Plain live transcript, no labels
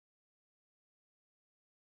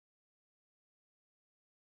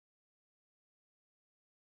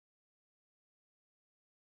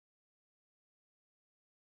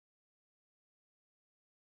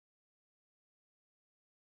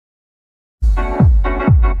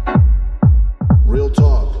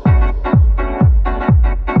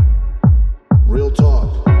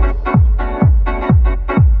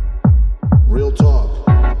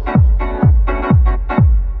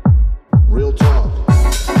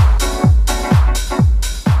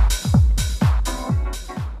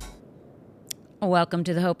Welcome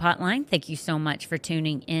to the Hope Hotline. Thank you so much for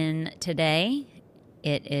tuning in today.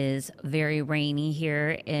 It is very rainy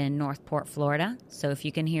here in Northport, Florida. So if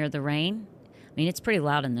you can hear the rain, I mean, it's pretty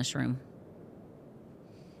loud in this room.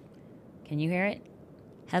 Can you hear it?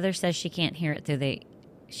 Heather says she can't hear it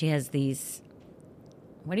she has these,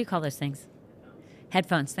 what do you call those things?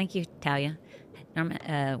 Headphones. Thank you, Talia.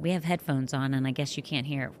 We have headphones on, and I guess you can't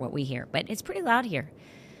hear what we hear, but it's pretty loud here.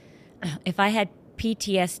 If I had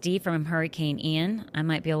PTSD from Hurricane Ian, I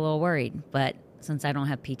might be a little worried, but since I don't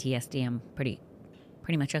have PTSD, I'm pretty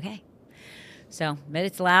much okay. So, but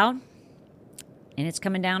it's loud, and it's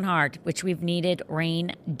coming down hard, which we've needed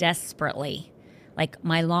rain desperately. Like,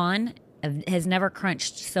 my lawn has never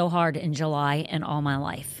crunched so hard in July in all my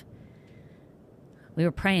life. We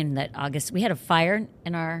were praying that August, we had a fire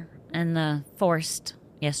in the forest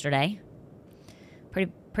yesterday.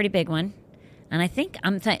 Pretty big one. And I think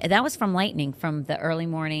that was from lightning from the early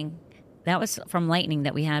morning. That was from lightning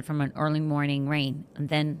that we had from an early morning rain. And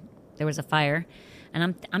then there was a fire.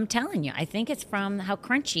 And I'm telling you, I think it's from how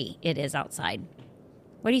crunchy it is outside.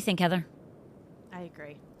 What do you think, Heather? I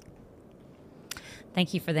agree.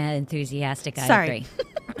 Thank you for that enthusiastic. Sorry.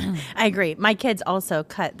 I agree. I agree. My kids also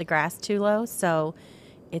cut the grass too low, so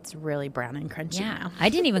it's really brown and crunchy now. I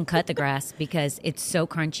didn't even cut the grass because it's so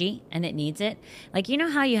crunchy and it needs it. Like, you know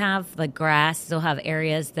how you have the grass, they'll have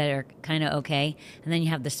areas that are kind of okay, and then you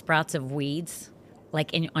have the sprouts of weeds,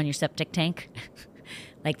 like on your septic tank.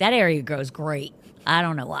 Like, that area grows great. I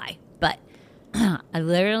don't know why. But I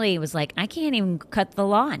literally was like, I can't even cut the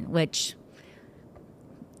lawn, which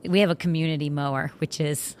we have a community mower, which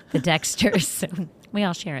is the Dexters, so we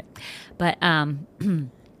all share it. But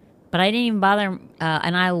I didn't even bother,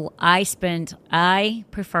 and I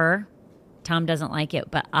prefer, Tom doesn't like it,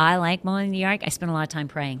 but I like mowing the yard. I spend a lot of time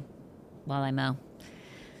praying while I mow.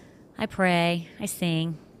 I pray, I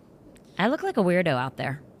sing. I look like a weirdo out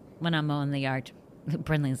there when I'm mowing the yard.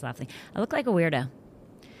 Brinley's laughing. I look like a weirdo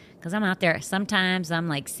because I'm out there. Sometimes I'm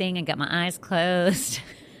like singing, got my eyes closed.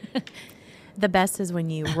 The best is when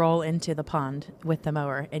you roll into the pond with the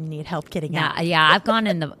mower and need help getting out. Yeah, I've gone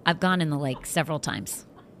in the lake several times.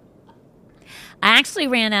 I actually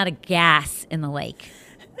ran out of gas in the lake,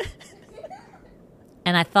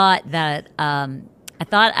 and I thought that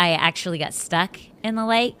I actually got stuck in the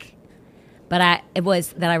lake, but it was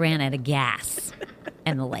that I ran out of gas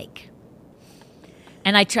in the lake,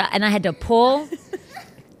 and I had to pull.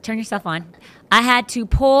 Turn yourself on. I had to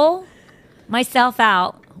pull myself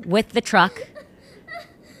out with the truck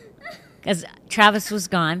because Travis was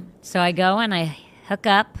gone. So I go and I hook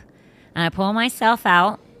up and I pull myself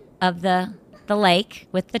out of the lake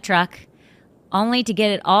with the truck, only to get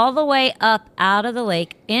it all the way up out of the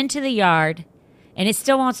lake into the yard, and it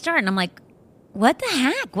still won't start. And I'm like, what the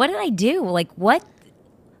heck? What did I do? Like, what?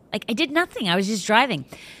 Like, I did nothing. I was just driving.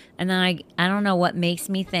 And then I don't know what makes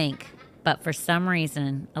me think, but for some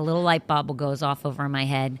reason, a little light bulb goes off over my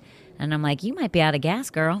head. And I'm like, you might be out of gas,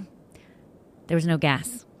 girl. There was no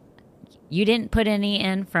gas. You didn't put any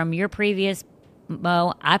in from your previous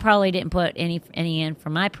mow. I probably didn't put any in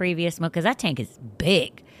from my previous mow because that tank is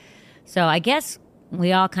big. So I guess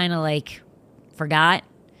we all kind of like forgot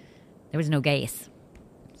there was no gas.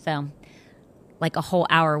 So like a whole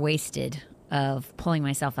hour wasted of pulling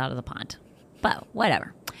myself out of the pond. But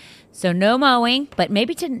whatever. So no mowing, but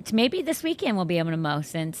maybe this weekend we'll be able to mow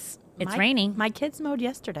since it's raining. My kids mowed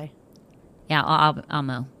yesterday. Yeah, I'll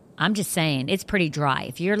mow. I'm just saying, it's pretty dry.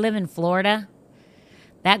 If you live in Florida,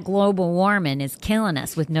 that global warming is killing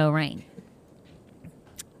us with no rain.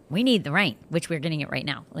 We need the rain, which we're getting it right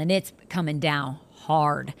now. And it's coming down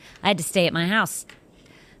hard. I had to stay at my house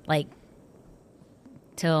like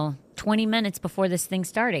till 20 minutes before this thing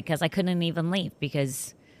started because I couldn't even leave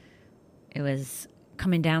because it was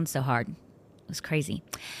coming down so hard. It was crazy.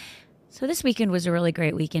 So this weekend was a really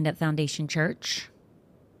great weekend at Foundation Church.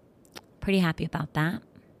 Pretty happy about that.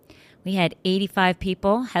 We had 85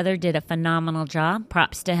 people. Heather did a phenomenal job.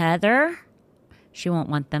 Props to Heather. She won't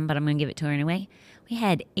want them, but I'm going to give it to her anyway. We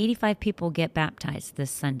had 85 people get baptized this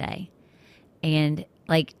Sunday. And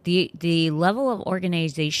like the level of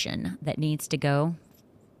organization that needs to go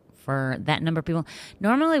for that number of people.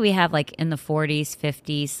 Normally we have like in the 40s,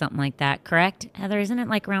 50s, something like that. Correct, Heather? Isn't it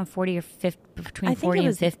like around 40 or 50, between 40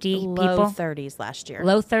 and 50 people? Low 30s last year.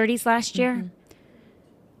 Low 30s last year?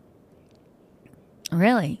 Mm-hmm.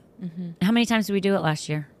 Really? Mm-hmm. How many times did we do it last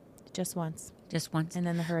year? Just once. Just once? And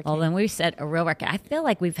then the hurricane. Well, then we set a real record. I feel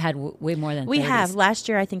like we've had way more than 30s. We have. Last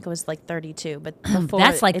year, I think it was like 32. But before,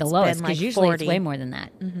 that's like the lowest because like usually 40. It's way more than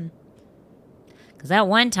that. Because that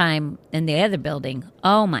one time in the other building,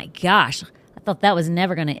 oh my gosh, I thought that was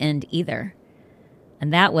never going to end either.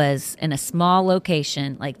 And that was in a small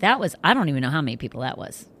location. Like that was, I don't even know how many people that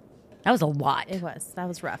was. That was a lot. It was. That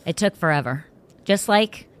was rough. It took forever. Just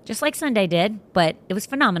like Sunday did, but it was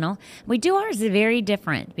phenomenal. We do ours very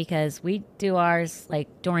different because we do ours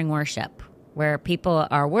like during worship, where people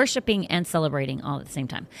are worshiping and celebrating all at the same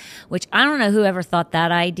time, which I don't know whoever thought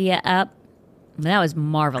that idea up. That was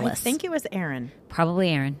marvelous. I think it was Aaron. Probably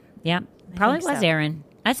Aaron. Yep. Probably was so. Aaron.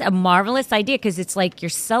 That's a marvelous idea because it's like you're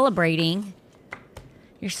celebrating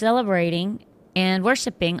and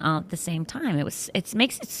worshiping all at the same time. It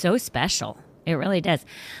makes it so special. It really does.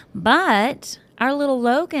 But our little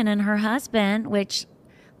Logan and her husband, which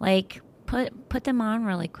like put them on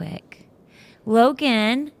really quick.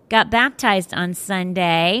 Logan got baptized on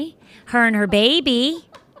Sunday. Her and her baby.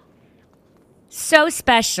 So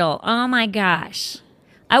special. Oh my gosh.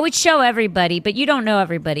 I would show everybody, but you don't know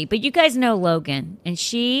everybody. But you guys know Logan.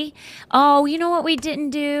 And you know what we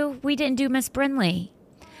didn't do? We didn't do Miss Brinley.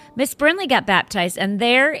 Miss Brinley got baptized, and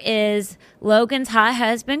there is Logan's hot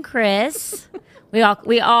husband, Chris. we all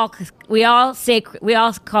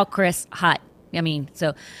call Chris hot. I mean,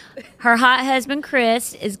 so her hot husband,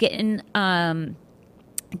 Chris, is getting baptized.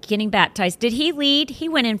 Did he lead? He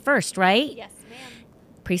went in first, right? Yes, ma'am.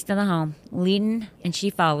 Priest of the home, leading, and she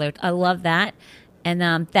followed. I love that.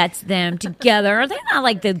 And that's them together. They're not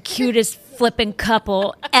like the cutest flipping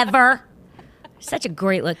couple ever. Such a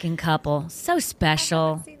great looking couple. So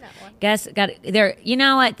special. Seen that one. Guess there. You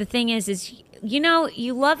know what the thing is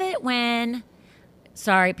you love it when.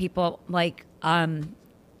 Sorry, people. Like I'm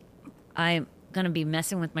gonna be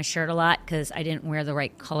messing with my shirt a lot because I didn't wear the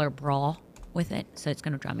right color bra with it, so it's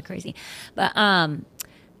gonna drive me crazy. But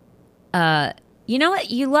you know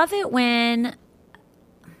what? You love it when.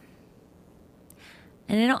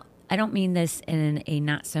 And I don't mean this in a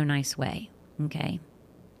not so nice way, okay?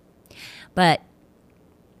 But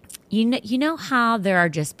you know how there are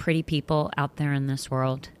just pretty people out there in this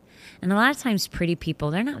world? And a lot of times pretty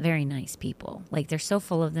people, they're not very nice people. Like they're so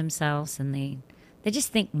full of themselves and they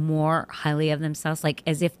just think more highly of themselves, like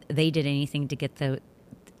as if they did anything to get to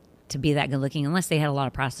be that good looking, unless they had a lot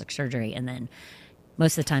of plastic surgery, and then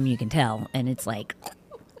most of the time you can tell, and it's like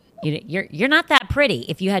you're not that pretty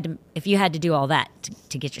if you had to do all that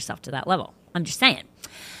to get yourself to that level. I'm just saying.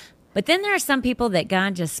 But then there are some people that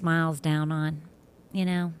God just smiles down on, you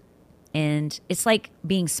know? And it's like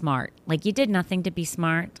being smart. Like you did nothing to be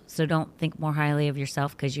smart, so don't think more highly of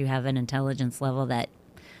yourself because you have an intelligence level that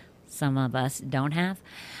some of us don't have.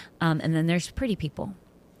 And then there's pretty people.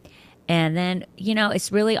 And then,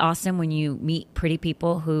 it's really awesome when you meet pretty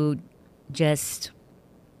people who just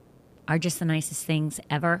are just the nicest things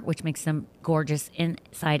ever, which makes them gorgeous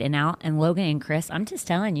inside and out. And Logan and Chris, I'm just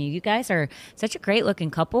telling you, you guys are such a great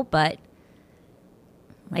looking couple, but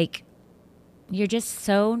like you're just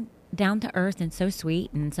so down to earth and so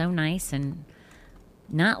sweet and so nice and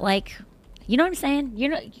not like, you know what I'm saying?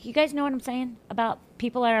 You guys know what I'm saying about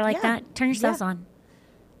people that are like that? Turn yourselves on.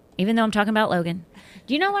 Even though I'm talking about Logan.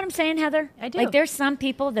 Do you know what I'm saying, Heather? I do. Like there's some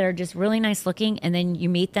people that are just really nice looking and then you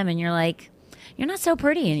meet them and you're like, you're not so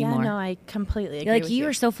pretty anymore. Yeah, no, I completely agree. You're like with you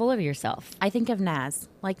are so full of yourself. I think of Naz,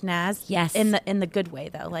 like Naz. Yes, in the good way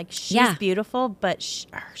though. Like she's beautiful, but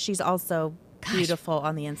she's also beautiful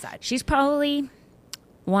on the inside. She's probably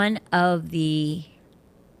one of the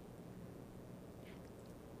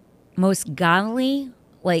most godly.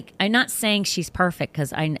 Like I'm not saying she's perfect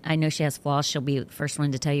because I know she has flaws. She'll be the first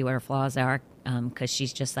one to tell you what her flaws are because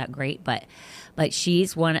she's just that great. But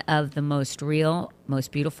she's one of the most real,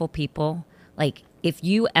 most beautiful people. Like, if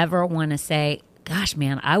you ever want to say, gosh,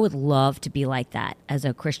 man, I would love to be like that as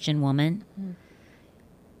a Christian woman,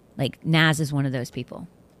 like Naz is one of those people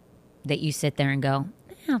that you sit there and go,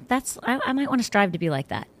 yeah, I might want to strive to be like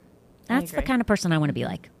that. That's the kind of person I want to be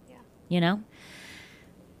like,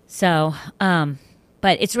 So,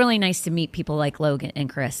 but it's really nice to meet people like Logan and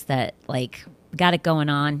Chris that like got it going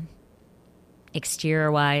on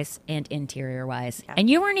exterior-wise and interior-wise. Yeah. And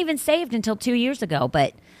you weren't even saved until 2 years ago,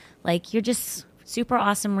 but like you're just super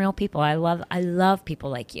awesome real people. I love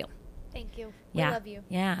people like you. Thank you. Yeah. I love you.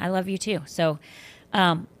 Yeah, I love you too. So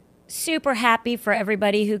super happy for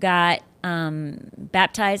everybody who got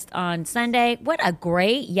baptized on Sunday. What a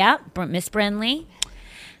great, Miss Brinley.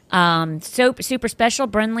 So super special.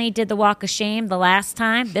 Brinley did the walk of shame the last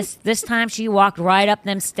time. This time she walked right up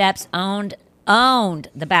them steps, owned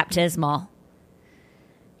the baptismal,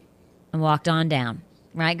 and walked on down.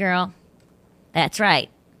 Right, girl? That's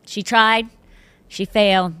right. She tried, she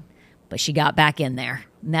failed, but she got back in there.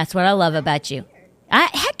 And that's what I love about you.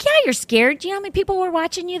 Heck yeah, you're scared. Do you know how many people were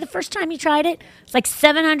watching you the first time you tried it? It's like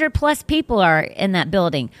 700 plus people are in that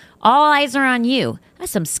building. All eyes are on you.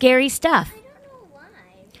 That's some scary stuff. I don't know why.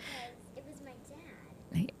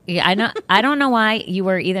 Yeah, I don't know why you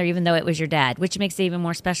were either, even though it was your dad, which makes it even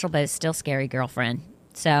more special, but it's still scary, girlfriend.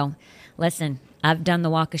 So, listen, I've done the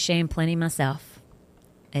walk of shame plenty myself.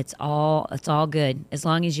 It's all good as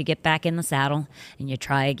long as you get back in the saddle and you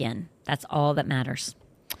try again. That's all that matters.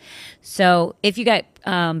 So, if you got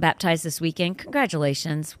baptized this weekend,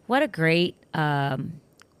 congratulations! What a great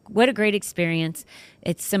experience.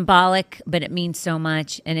 It's symbolic, but it means so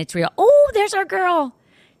much, and it's real. Oh, there's our girl.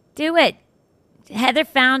 Do it. Heather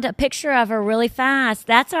found a picture of her really fast.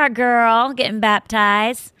 That's our girl getting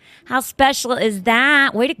baptized. How special is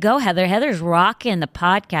that? Way to go, Heather. Heather's rocking the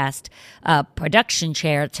podcast production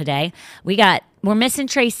chair today. We're missing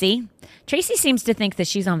Tracy. Tracy seems to think that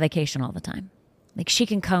she's on vacation all the time. Like she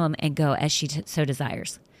can come and go as she so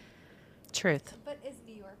desires. Truth. But is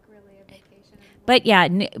New York really a vacation? But yeah,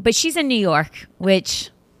 but she's in New York, which,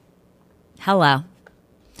 hello.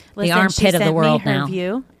 The armpit of the world now.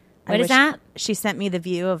 View. What is that? She sent me the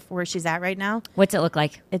view of where she's at right now. What's it look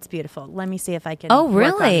like? It's beautiful. Let me see if I can. Oh,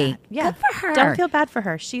 work on really? that. Yeah. Good for her. Don't feel bad for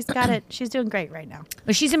her. She's got it. She's doing great right now.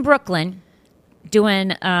 Well, she's in Brooklyn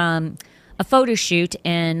doing a photo shoot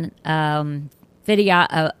and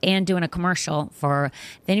video and doing a commercial for,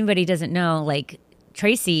 if anybody doesn't know, like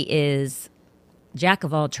Tracy is jack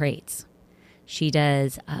of all trades. She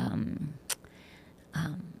does,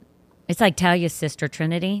 it's like Talia's sister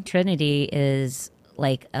Trinity. Trinity is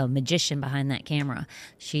like a magician behind that camera.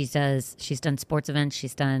 She's done sports events,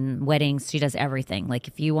 she's done weddings, she does everything. Like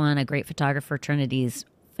if you want a great photographer, Trinity's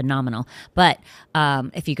phenomenal. But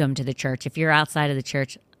if you come to the church, if you're outside of the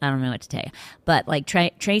church, I don't know what to tell you. But like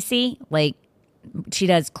Tracy, like she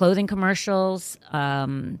does clothing commercials,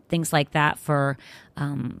 things like that for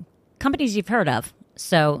companies you've heard of.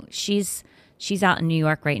 So she's out in New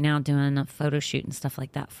York right now doing a photo shoot and stuff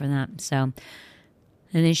like that for them. So,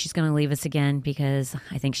 and then she's going to leave us again because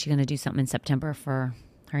I think she's going to do something in September for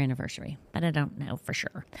her anniversary, but I don't know for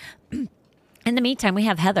sure. In the meantime, we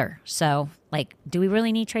have Heather. So, like, do we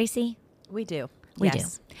really need Tracy? We do. We do.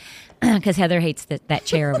 Because Heather hates that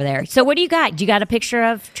chair over there. So what do you got? Do you got a picture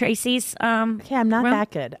of Tracy's Okay, I'm not room?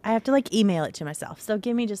 that good. I have to like email it to myself. So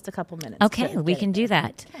give me just a couple minutes. Okay, we can do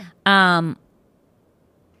that. I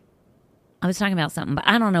was talking about something, but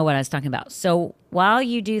I don't know what I was talking about. So while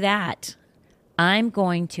you do that, I'm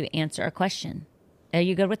going to answer a question. Are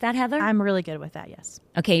you good with that, Heather? I'm really good with that, yes.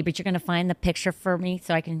 Okay, but you're going to find the picture for me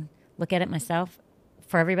so I can look at it myself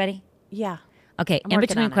for everybody? Yeah. Okay, I'm in working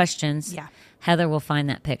between on it. questions, Yeah. Heather will find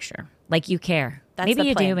that picture. Like you care. That's maybe the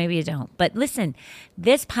you do, plan. maybe you don't. But listen,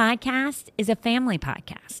 this podcast is a family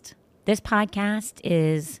podcast. This podcast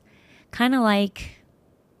is kind of like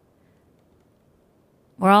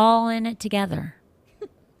we're all in it together.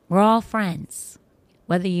 We're all friends.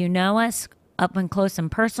 Whether you know us up and close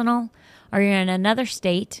and personal or you're in another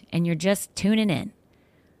state and you're just tuning in.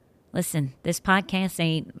 Listen, this podcast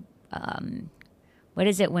ain't, what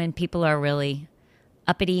is it when people are really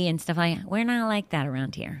uppity and stuff like that? We're not like that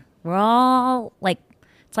around here. We're all like,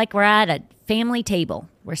 it's like we're at a family table.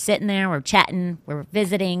 We're sitting there, we're chatting, we're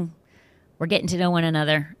visiting, we're getting to know one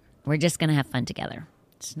another. We're just going to have fun together.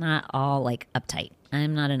 It's not all like uptight.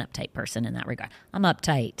 I'm not an uptight person in that regard. I'm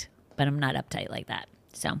uptight, but I'm not uptight like that.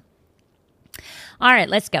 So, all right,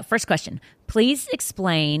 let's go. First question. Please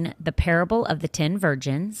explain the parable of the 10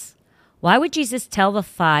 virgins. Why would Jesus tell the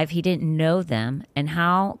 5 he didn't know them, and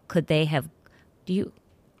how could they have? You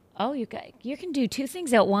can do 2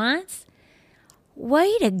 things at once.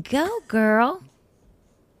 Way to go, girl.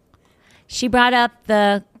 She brought up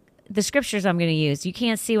the scriptures I'm going to use. You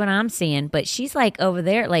can't see what I'm seeing, but she's like over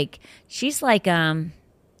there, like she's like not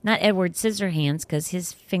Edward Scissorhands because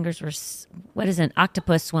his fingers were what is an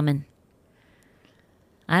octopus woman?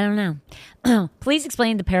 I don't know. Please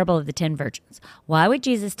explain the parable of the 10 virgins. Why would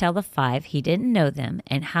Jesus tell the 5 he didn't know them,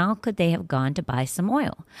 and how could they have gone to buy some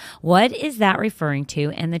oil? What is that referring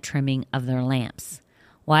to, and the trimming of their lamps?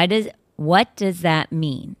 What does that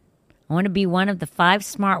mean? I want to be one of the 5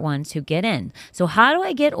 smart ones who get in. So how do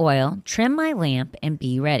I get oil, trim my lamp, and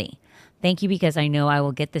be ready? Thank you, because I know I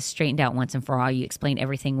will get this straightened out once and for all. You explained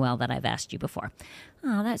everything well that I've asked you before.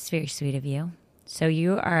 Oh, that's very sweet of you.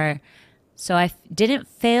 So I didn't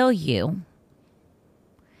fail you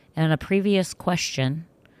on a previous question,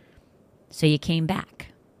 so you came back.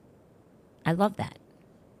 I love that.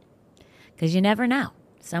 Because you never know.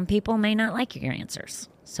 Some people may not like your answers.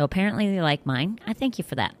 So apparently they like mine. I thank you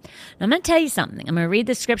for that. Now I'm going to tell you something. I'm going to read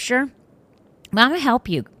the scripture. But I'm going to help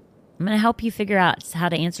you. I'm going to help you figure out how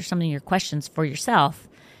to answer some of your questions for yourself.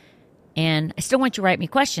 And I still want you to write me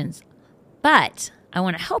questions. But I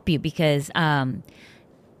want to help you because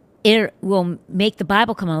it will make the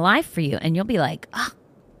Bible come alive for you. And you'll be like, oh,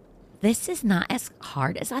 this is not as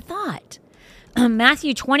hard as I thought.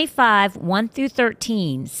 Matthew 25, 1 through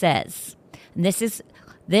 13 says, and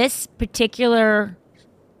this particular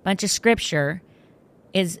bunch of scripture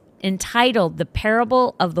is entitled The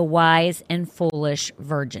Parable of the Wise and Foolish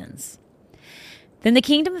Virgins. Then the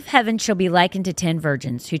kingdom of heaven shall be likened to 10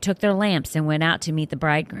 virgins who took their lamps and went out to meet the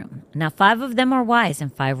bridegroom. Now 5 of them were wise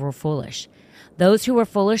and 5 were foolish. Those who were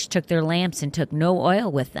foolish took their lamps and took no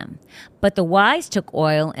oil with them. But the wise took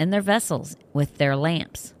oil in their vessels with their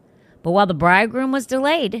lamps. But while the bridegroom was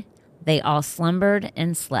delayed, they all slumbered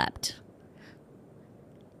and slept.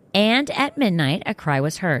 And at midnight a cry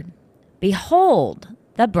was heard, Behold,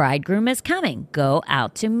 the bridegroom is coming. Go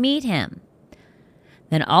out to meet him.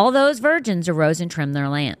 Then all those virgins arose and trimmed their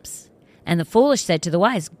lamps. And the foolish said to the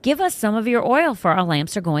wise, Give us some of your oil, for our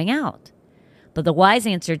lamps are going out. But the wise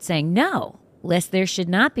answered, saying, No, lest there should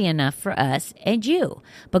not be enough for us and you.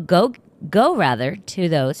 But go rather to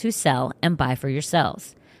those who sell and buy for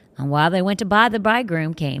yourselves. And while they went to buy, the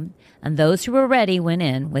bridegroom came, and those who were ready went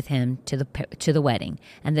in with him to the wedding,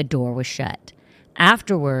 and the door was shut.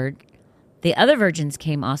 Afterward, the other virgins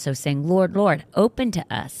came also, saying, Lord, Lord, open to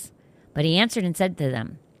us. But he answered and said to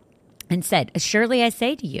them, Assuredly I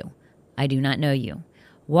say to you, I do not know you.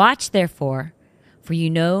 Watch therefore, for you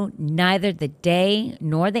know neither the day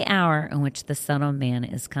nor the hour in which the Son of Man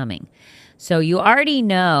is coming. So you already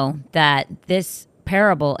know that this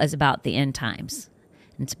parable is about the end times.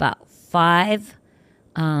 It's about 5,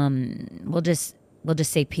 we'll just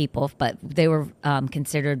say people, but they were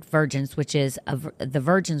considered virgins, which is the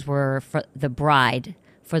virgins were for the bride,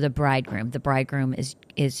 for the bridegroom. The bridegroom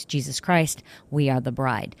is Jesus Christ. We are the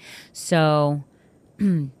bride. So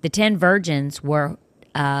the 10 virgins were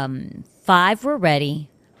 5 were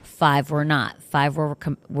ready, 5 were not. 5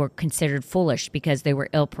 were considered foolish because they were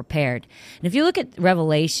ill prepared. And if you look at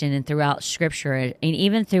Revelation and throughout Scripture, and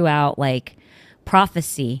even throughout like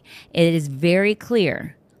prophecy, it is very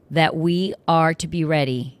clear that we are to be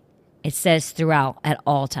ready. It says throughout at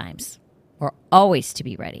all times. We're always to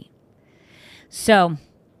be ready. So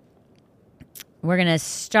we're going to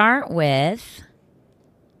start with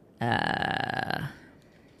the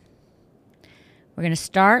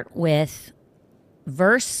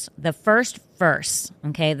first verse.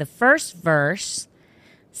 Okay, the first verse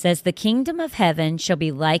says, The kingdom of heaven shall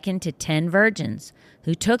be likened to 10 virgins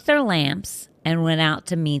who took their lamps and went out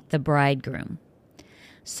to meet the bridegroom.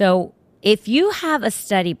 So if you have a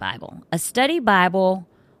study Bible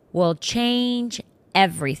will change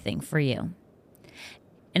everything for you.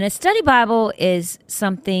 And a study Bible is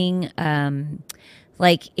something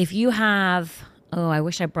like if you have, I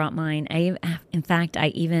wish I brought mine. I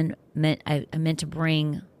meant to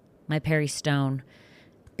bring my Perry Stone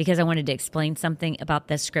because I wanted to explain something about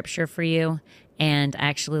this scripture for you, and I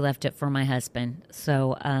actually left it for my husband.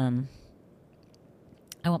 So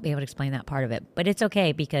I won't be able to explain that part of it, but it's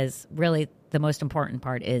okay because really the most important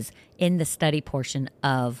part is in the study portion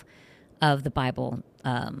of the Bible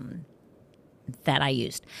that I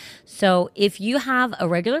used. So if you have a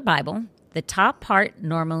regular Bible, the top part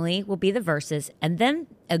normally will be the verses, and then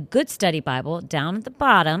a good study Bible down at the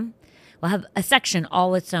bottom will have a section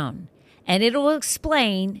all its own, and it will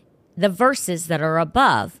explain the verses that are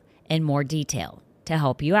above in more detail to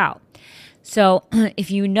help you out. So if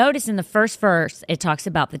you notice in the first verse, it talks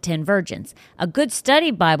about the 10 virgins. A good study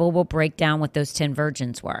Bible will break down what those 10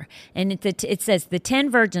 virgins were. And it says the 10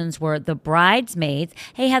 virgins were the bridesmaids.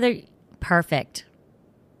 Hey, Heather, perfect.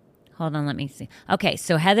 Hold on, let me see. Okay,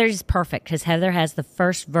 so Heather's perfect because Heather has the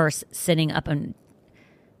first verse sitting up and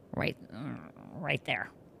right there.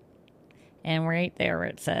 And right there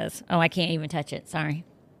it says, I can't even touch it. Sorry.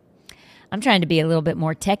 I'm trying to be a little bit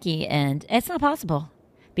more techie, and it's not possible.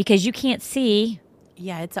 Because you can't see.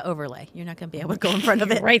 Yeah, it's an overlay. You're not going to be able to go in front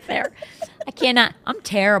of it. Right there. I cannot. I'm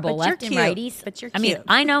terrible. But left and righties. But you're cute.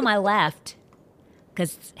 I know my left.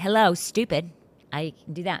 Because, hello, stupid. I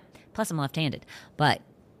can do that. Plus, I'm left-handed. But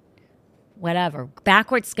whatever.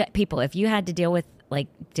 Backwards people, if you had to deal with,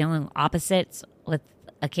 dealing opposites with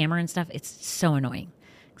a camera and stuff, it's so annoying.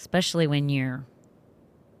 Especially when you're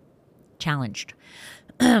challenged.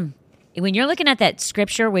 When you're looking at that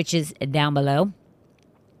scripture, which is down below,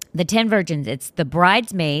 the 10 virgins, it's the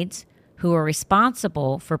bridesmaids who are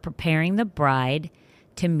responsible for preparing the bride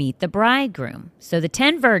to meet the bridegroom. So the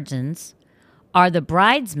 10 virgins are the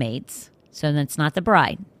bridesmaids, so that's not the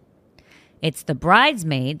bride. It's the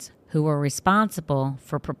bridesmaids who are responsible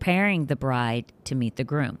for preparing the bride to meet the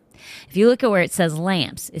groom. If you look at where it says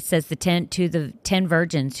lamps, it says the 10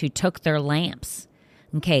 virgins who took their lamps.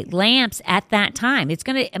 Okay, lamps at that time.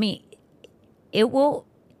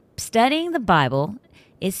 Studying the Bible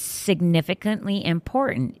is significantly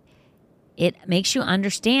important it makes you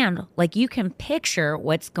understand, like you can picture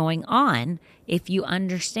what's going on if you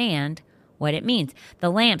understand what it means. The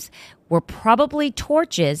lamps were probably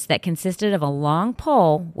torches that consisted of a long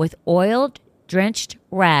pole with oiled, drenched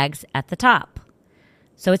rags at the top.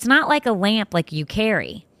 So it's not like a lamp like you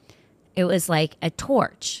carry. It was like a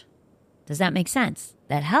torch. Does that make sense?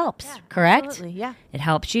 That helps, correct? Absolutely, yeah. It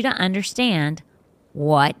helps you to understand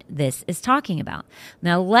what this is talking about.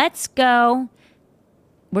 Now let's go.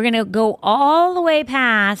 We're going to go all the way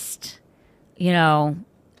past,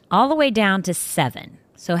 all the way down to 7.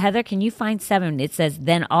 So Heather, can you find 7? It says,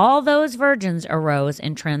 then all those virgins arose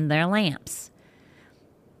and trimmed their lamps.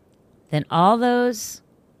 Then all those...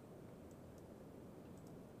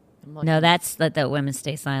 No, that's let the women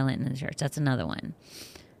stay silent in the church. That's another one.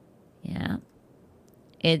 Yeah.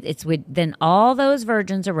 It's with, then all those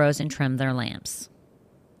virgins arose and trimmed their lamps.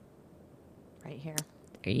 Right here.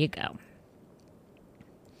 There you go.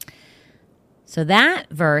 So that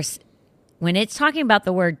verse, when it's talking about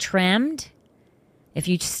the word trimmed, if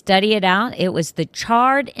you study it out, it was the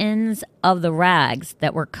charred ends of the rags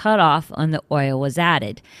that were cut off and the oil was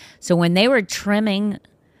added. So when they were trimming,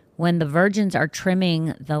 when the virgins are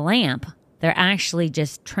trimming the lamp, they're actually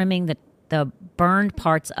just trimming the burned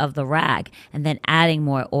parts of the rag and then adding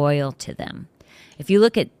more oil to them. If you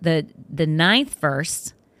look at the 9th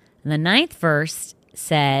verse, the 9th verse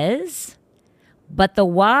says, but the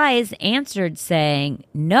wise answered, saying,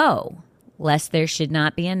 no, lest there should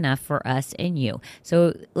not be enough for us and you.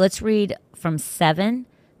 So let's read from 7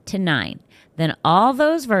 to 9. Then all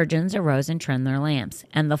those virgins arose and trimmed their lamps.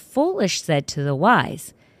 And the foolish said to the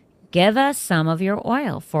wise, give us some of your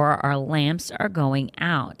oil, for our lamps are going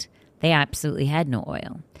out. They absolutely had no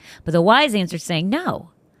oil. But the wise answered, saying, no,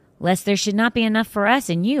 lest there should not be enough for us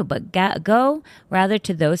and you, but go rather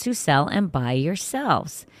to those who sell and buy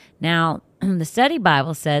yourselves. Now, the study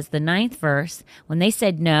Bible says, the 9th verse, when they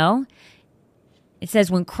said no, it says,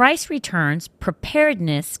 when Christ returns,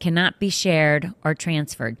 preparedness cannot be shared or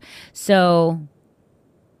transferred. So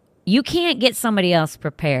you can't get somebody else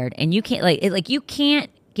prepared, and you can't you can't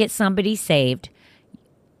get somebody saved.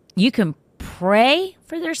 You can pray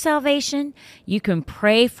for their salvation. You can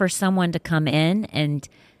pray for someone to come in and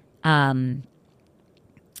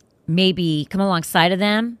maybe come alongside of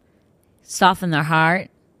them, soften their heart,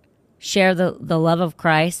 share the love of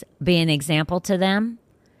Christ, be an example to them.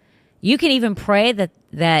 You can even pray that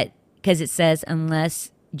because it says,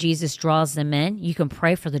 unless Jesus draws them in, you can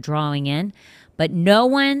pray for the drawing in, but no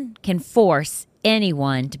one can force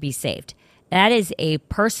anyone to be saved. That is a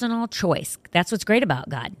personal choice. That's what's great about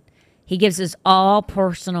God. He gives us all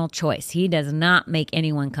personal choice. He does not make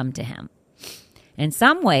anyone come to him. In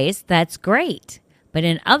some ways, that's great. But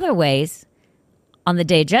in other ways, on the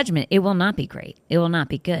day of judgment, it will not be great. It will not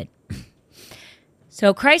be good.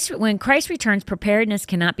 So when Christ returns, preparedness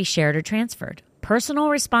cannot be shared or transferred. Personal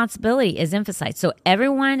responsibility is emphasized. So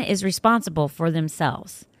everyone is responsible for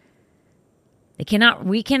themselves.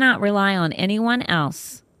 We cannot rely on anyone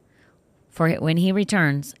else for when he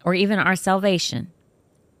returns, or even our salvation,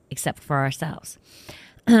 except for ourselves.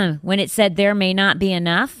 When it said there may not be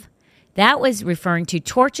enough, that was referring to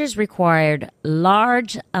torches required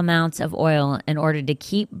large amounts of oil in order to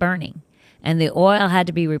keep burning, and the oil had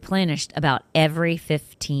to be replenished about every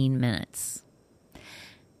 15 minutes.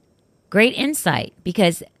 Great insight,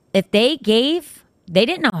 because if they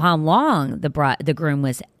didn't know how long the groom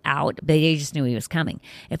was out, but they just knew he was coming.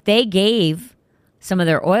 If they gave some of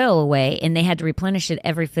their oil away and they had to replenish it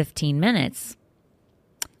every 15 minutes,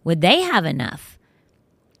 would they have enough?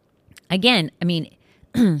 Again, I mean,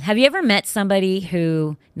 have you ever met somebody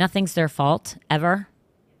who nothing's their fault ever?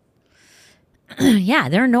 Yeah,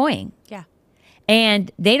 they're annoying. Yeah.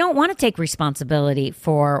 And they don't want to take responsibility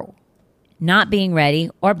for not being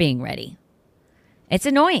ready or being ready. It's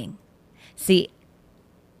annoying. See,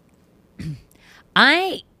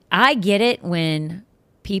 I get it when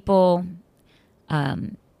people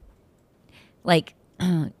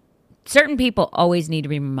certain people always need to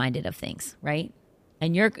be reminded of things, right?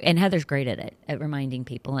 And Heather's great at it, at reminding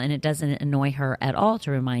people, and it doesn't annoy her at all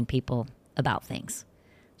to remind people about things.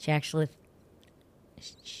 She actually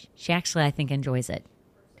I think enjoys it.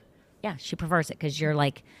 Yeah, she prefers it because you're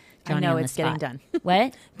like Johnny on the spot. I know it's getting done.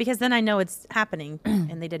 What? Because then I know it's happening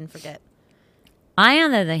and they didn't forget. I,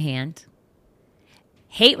 on the other hand,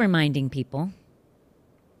 hate reminding people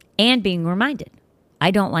and being reminded. I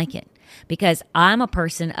don't like it because I'm a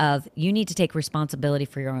person of, you need to take responsibility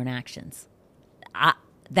for your own actions.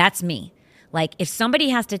 That's me. Like, if somebody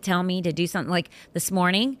has to tell me to do something, like this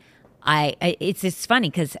morning, It's funny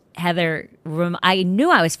because Heather, I knew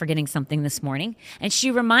I was forgetting something this morning, and she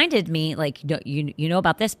reminded me, like, you know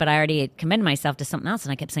about this, but I already had committed myself to something else,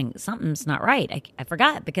 and I kept saying something's not right. I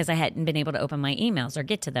forgot because I hadn't been able to open my emails or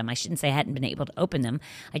get to them. I shouldn't say I hadn't been able to open them.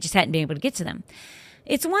 I just hadn't been able to get to them.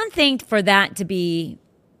 It's one thing for that to be,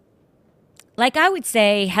 like I would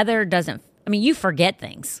say, Heather doesn't. I mean, you forget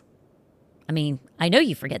things. I mean, I know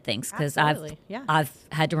you forget things because I've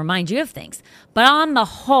had to remind you of things. But on the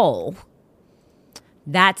whole,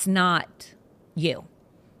 that's not you,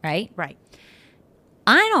 right? Right.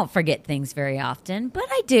 I don't forget things very often, but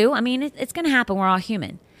I do. I mean, it's going to happen. We're all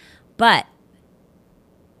human. But,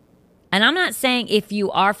 and I'm not saying if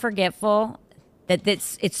you are forgetful that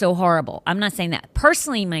it's so horrible. I'm not saying that.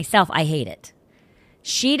 Personally, myself, I hate it.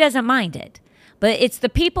 She doesn't mind it. But it's the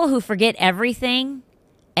people who forget everything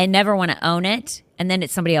and never want to own it, and then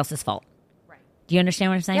it's somebody else's fault. Right. Do you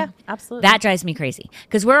understand what I'm saying? Yeah, absolutely. That drives me crazy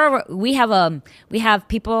because we have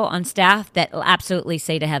people on staff that absolutely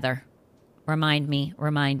say to Heather, "Remind me,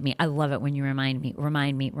 remind me." I love it when you remind me,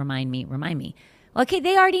 remind me, remind me, remind me. Okay,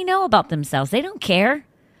 they already know about themselves. They don't care.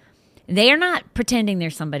 They are not pretending they're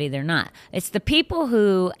somebody they're not. It's the people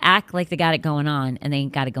who act like they got it going on and they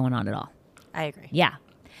ain't got it going on at all. I agree. Yeah,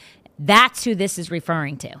 that's who this is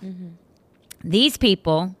referring to. Mm-hmm. These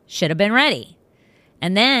people should have been ready.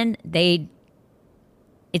 And then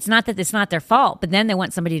it's not that it's not their fault, but then they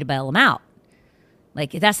want somebody to bail them out.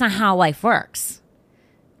 Like, that's not how life works.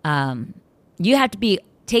 You have to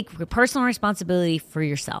take personal responsibility for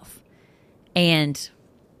yourself. And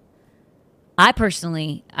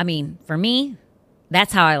for me,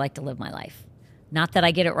 that's how I like to live my life. Not that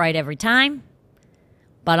I get it right every time,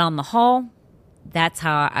 but on the whole, that's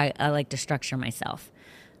how I like to structure myself.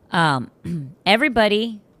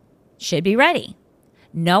 Everybody should be ready.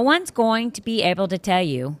 No one's going to be able to tell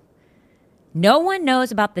you. No one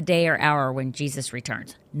knows about the day or hour when Jesus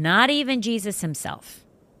returns. Not even Jesus himself.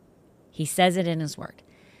 He says it in his word.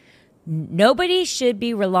 Nobody should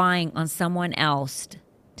be relying on someone else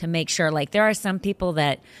to make sure. Like, there are some people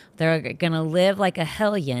that they're going to live like a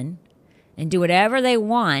hellion and do whatever they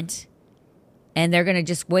want. And they're going to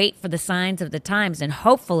just wait for the signs of the times. And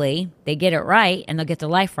hopefully they get it right and they'll get their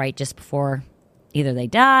life right just before either they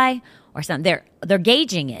die or something. They're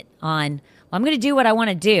gauging it on, well, I'm going to do what I want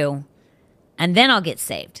to do and then I'll get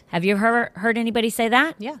saved. Have you heard anybody say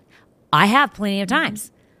that? Yeah. I have plenty of times.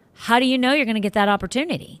 Mm-hmm. How do you know you're going to get that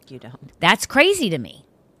opportunity? You don't. That's crazy to me.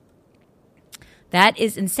 That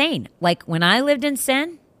is insane. Like, when I lived in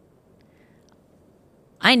sin,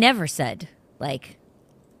 I never said, like,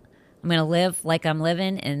 I'm going to live like I'm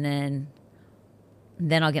living, and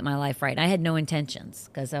then I'll get my life right. I had no intentions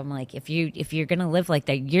because I'm like, if you're going to live like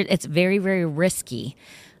that, it's very, very risky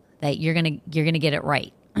that you're going to get it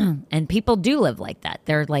right. And people do live like that.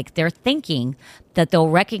 They're thinking that they'll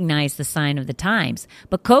recognize the sign of the times.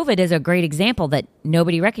 But COVID is a great example that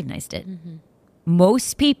nobody recognized it. Mm-hmm.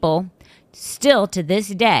 Most people still to this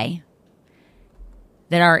day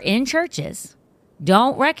that are in churches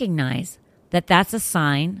don't recognize that that's a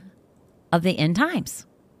sign of the end times.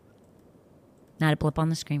 Not a blip on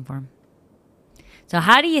the screen for them. So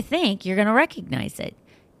how do you think you're going to recognize it?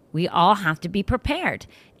 We all have to be prepared.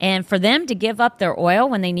 And for them to give up their oil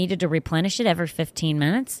when they needed to replenish it every 15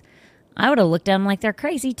 minutes, I would have looked at them like they're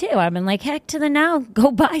crazy too. I've been like, heck to the no,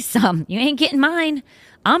 go buy some. You ain't getting mine.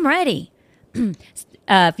 I'm ready.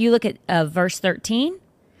 If you look at verse 13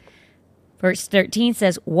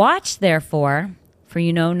 says, "Watch therefore, for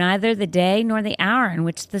you know neither the day nor the hour in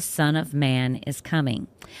which the Son of Man is coming."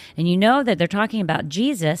 And you know that they're talking about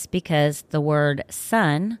Jesus because the word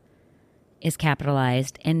son is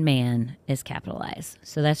capitalized and man is capitalized.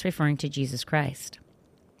 So that's referring to Jesus Christ.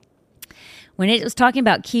 When it was talking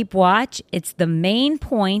about keep watch, it's the main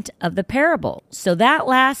point of the parable. So that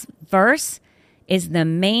last verse is the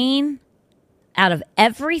main, out of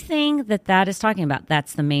everything that is talking about,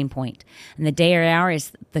 that's the main point. And the day or hour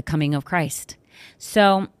is the coming of Christ.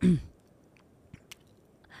 So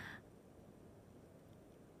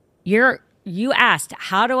you asked,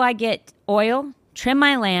 how do I get oil? Trim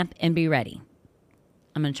my lamp and be ready.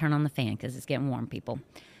 I'm going to turn on the fan because it's getting warm, people.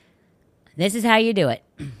 This is how you do it.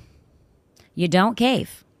 You don't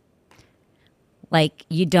cave. Like,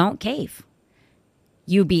 you don't cave.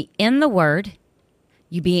 You be in the Word.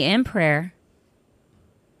 You be in prayer.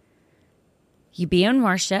 You be in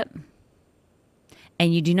worship.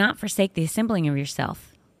 And you do not forsake the assembling of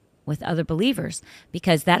yourself with other believers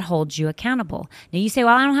because that holds you accountable. Now you say,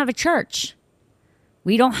 well, I don't have a church.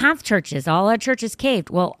 We don't have churches. All our churches caved.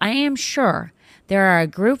 Well, I am sure there are a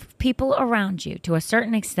group of people around you to a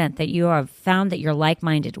certain extent that you have found that you're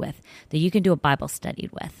like-minded with, that you can do a Bible study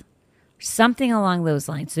with. something along those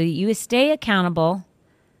lines. So you stay accountable.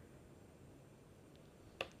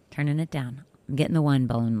 Turning it down. I'm getting the one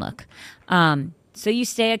balloon look. So you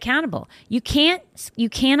stay accountable. You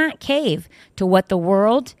cannot cave to what the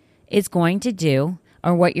world is going to do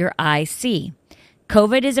or what your eyes see.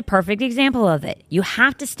 COVID is a perfect example of it. You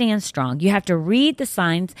have to stand strong. You have to read the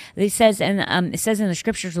signs. It says in the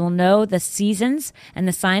scriptures, we'll know the seasons and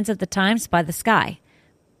the signs of the times by the sky,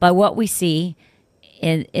 by what we see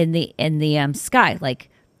in the sky, like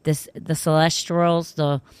the celestials,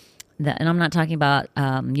 and I'm not talking about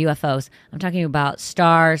UFOs. I'm talking about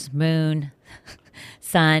stars, moon,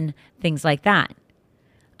 sun, things like that.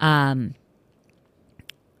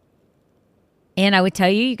 And I would tell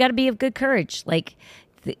you, you got to be of good courage. Like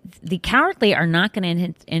the cowardly are not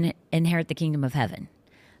going to inherit the kingdom of heaven.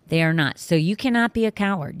 They are not. So you cannot be a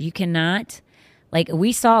coward. You cannot, like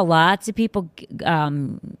we saw lots of people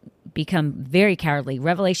become very cowardly.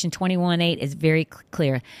 Revelation 21:8 is very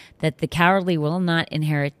clear that the cowardly will not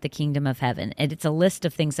inherit the kingdom of heaven. And it's a list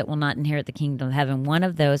of things that will not inherit the kingdom of heaven. One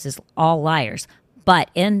of those is all liars. But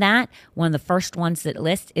in that, one of the first ones that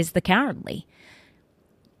lists is the cowardly.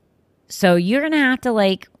 So you're going to have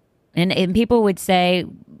to and people would say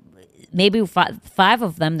maybe five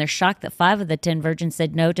of them, they're shocked that 5 of the 10 virgins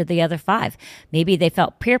said no to the other 5. Maybe they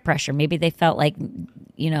felt peer pressure. Maybe they felt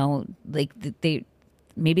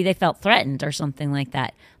maybe they felt threatened or something like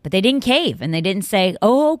that. But they didn't cave and they didn't say,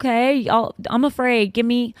 oh, okay, I'm afraid.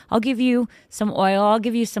 I'll give you some oil. I'll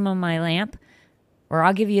give you some of my lamp, or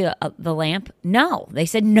I'll give you the lamp. No, they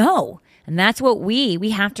said no. And that's what we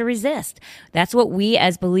have to resist. That's what we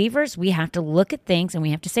as believers, we have to look at things and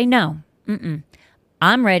we have to say, no,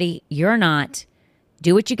 I'm ready. You're not.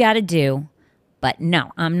 Do what you got to do. But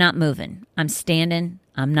no, I'm not moving. I'm standing.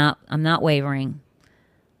 I'm not wavering.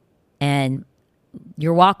 And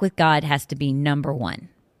your walk with God has to be number one,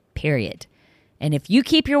 period. And if you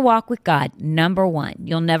keep your walk with God number one,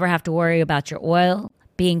 you'll never have to worry about your oil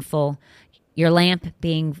being full, your lamp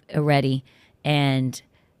being ready, and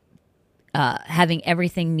having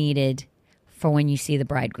everything needed for when you see the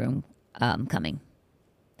bridegroom coming.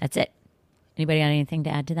 That's it. Anybody got anything to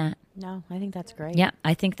add to that? No, I think that's great. Yeah,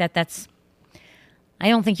 I think that's... I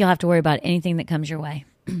don't think you'll have to worry about anything that comes your way.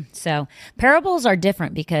 So parables are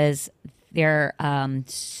different because they're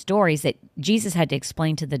stories that Jesus had to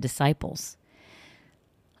explain to the disciples.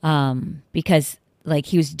 Because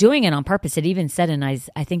he was doing it on purpose. It even said in I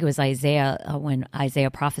think it was Isaiah, when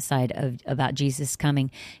Isaiah prophesied about Jesus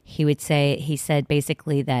coming, he said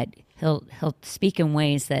basically that he'll speak in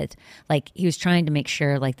ways that, he was trying to make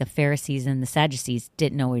sure the Pharisees and the Sadducees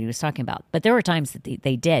didn't know what he was talking about. But there were times that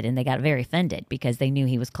they did, and they got very offended because they knew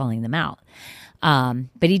he was calling them out.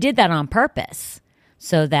 But he did that on purpose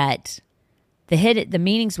so that the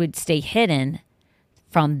meanings would stay hidden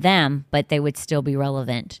from them, but they would still be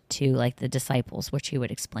relevant to the disciples, which he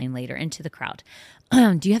would explain later, and to the crowd.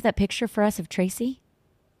 Do you have that picture for us of Tracy?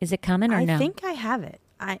 Is it coming or no? I think I have it.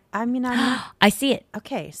 I mean, I'm not... I see it.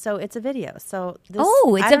 Okay, so it's a video. So this,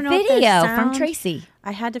 it's a video from Tracy.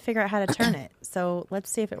 I had to figure out how to turn it. So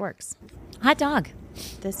let's see if it works. Hot dog.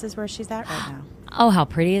 This is where she's at right now. Oh, how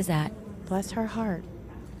pretty is that? Bless her heart.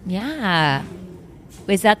 Yeah.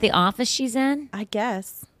 Is that the office she's in? I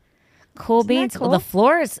guess. Cool Isn't that beans. cool? Well, the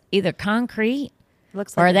floor is either concrete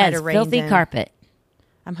Looks like or it might that's have rained filthy in. carpet.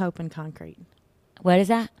 I'm hoping concrete. What is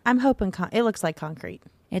that? I'm hoping it looks like concrete.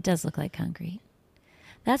 It does look like concrete.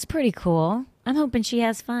 That's pretty cool. I'm hoping she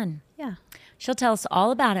has fun. Yeah. She'll tell us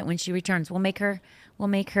all about it when she returns. We'll make her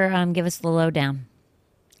give us the lowdown.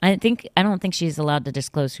 I don't think she's allowed to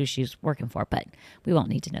disclose who she's working for, but we won't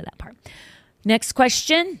need to know that part. Next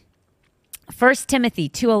question. 1 Timothy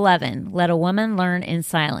 2:11. Let a woman learn in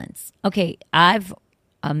silence. Okay, I've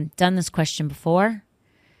done this question before.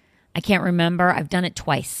 I can't remember. I've done it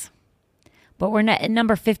twice. But we're at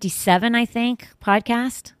number 57, I think,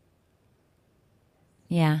 podcast.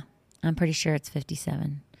 Yeah, I'm pretty sure it's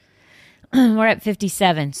 57. We're at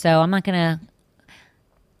 57, so I'm not going to...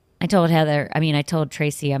 I told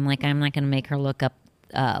Tracy, I'm not going to make her look up.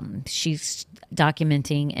 She's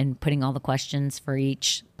documenting and putting all the questions for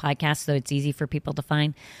each podcast so it's easy for people to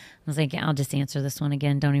find. I was like, I'll just answer this one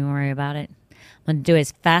again. Don't even worry about it. I'm going to do it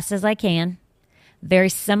as fast as I can. Very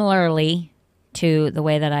similarly to the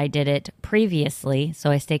way that I did it previously,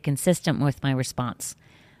 so I stay consistent with my response.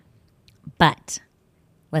 But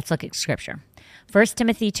let's look at Scripture. 1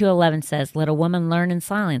 Timothy 2:11 says, let a woman learn in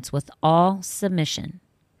silence with all submission.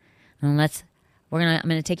 And I'm going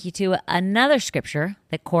to take you to another scripture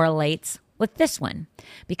that correlates with this one,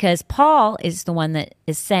 because Paul is the one that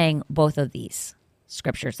is saying both of these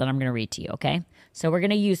scriptures that I'm going to read to you, okay? So we're going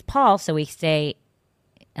to use Paul so we stay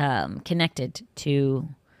connected to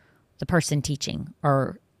the person teaching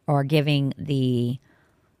or giving the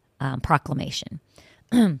proclamation.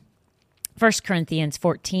 1 Corinthians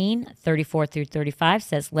 14:34-35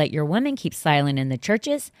 says, "Let your women keep silent in the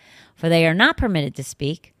churches, for they are not permitted to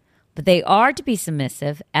speak, but they are to be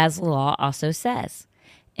submissive, as the law also says.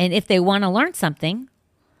 And if they want to learn something,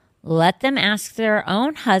 let them ask their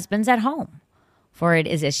own husbands at home, for it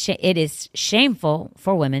is shameful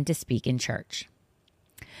for women to speak in church."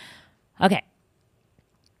 Okay.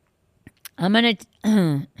 I'm going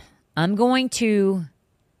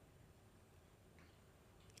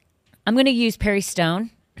to use Perry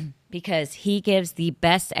Stone because he gives the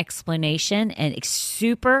best explanation and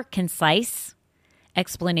super concise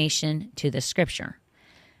explanation to the scripture.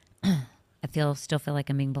 I still feel like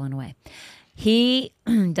I'm being blown away. He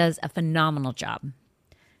does a phenomenal job.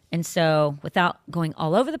 And so without going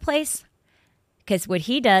all over the place, because what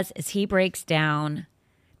he does is he breaks down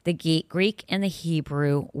the Greek and the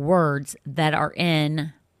Hebrew words that are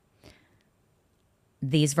in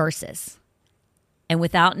these verses. And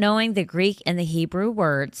without knowing the Greek and the Hebrew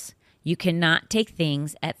words, you cannot take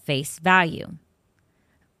things at face value.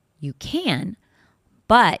 You can,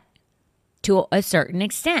 but to a certain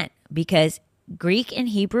extent, because Greek and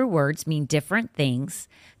Hebrew words mean different things,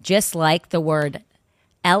 just like the word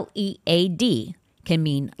lead can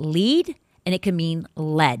mean lead and it can mean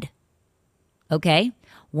lead. Okay?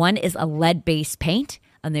 One is a lead-based paint,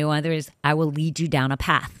 and the other is I will lead you down a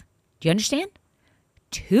path. Do you understand?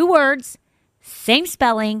 2 words, same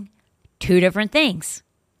spelling, 2 different things.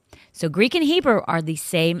 So Greek and Hebrew are the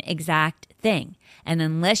same exact thing. And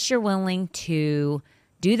unless you're willing to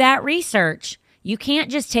do that research, you can't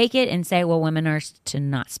just take it and say, well, women are to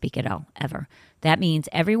not speak at all, ever. That means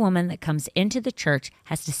every woman that comes into the church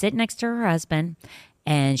has to sit next to her husband,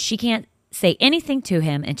 and she can't say anything to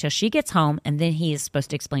him until she gets home, and then he is supposed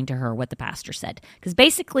to explain to her what the pastor said. Because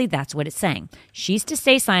basically that's what it's saying. She's to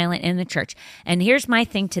stay silent in the church. And here's my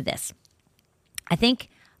thing to this. I think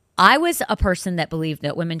I was a person that believed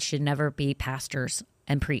that women should never be pastors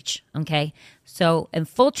and preach, okay? So in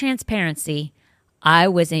full transparency, I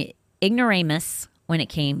was an ignoramus when it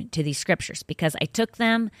came to these scriptures because I took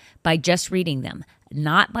them by just reading them,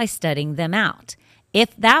 not by studying them out.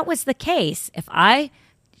 If that was the case, if I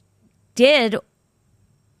did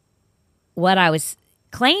what I was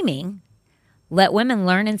claiming, let women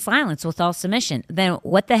learn in silence with all submission, then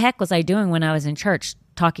what the heck was I doing when I was in church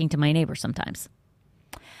talking to my neighbor sometimes?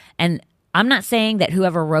 And I'm not saying that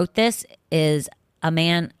whoever wrote this is a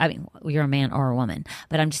man. I mean, you're a man or a woman,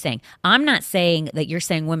 but I'm just saying, I'm not saying that you're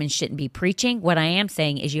saying women shouldn't be preaching. What I am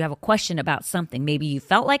saying is you have a question about something. Maybe you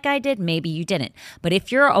felt like I did, maybe you didn't. But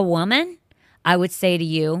if you're a woman, I would say to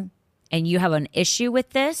you, and you have an issue with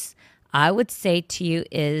this, I would say to you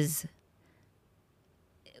is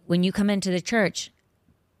when you come into the church,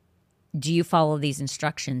 do you follow these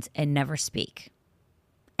instructions and never speak?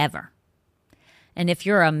 Ever. And if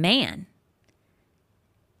you're a man,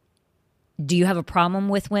 do you have a problem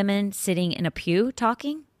with women sitting in a pew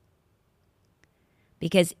talking?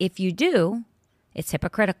 Because if you do, it's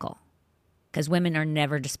hypocritical. Because women are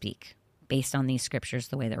never to speak based on these scriptures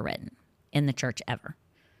the way they're written in the church ever.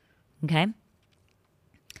 Okay?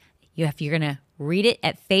 If you're going to read it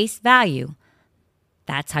at face value,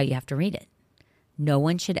 that's how you have to read it. No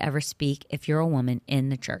one should ever speak if you're a woman in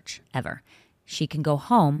the church, ever. She can go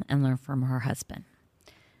home and learn from her husband.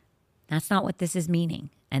 That's not what this is meaning.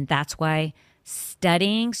 And that's why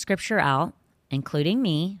studying scripture out, including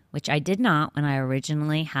me, which I did not when I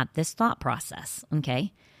originally had this thought process,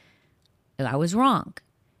 okay? I was wrong.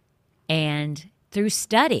 And through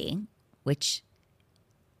studying, which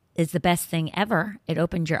is the best thing ever. It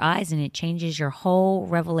opens your eyes and it changes your whole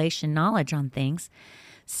revelation knowledge on things.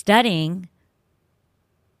 Studying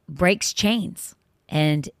breaks chains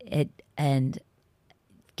and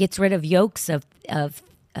gets rid of yokes of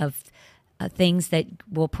things that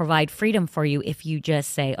will provide freedom for you if you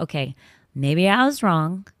just say, okay, maybe I was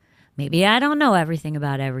wrong. Maybe I don't know everything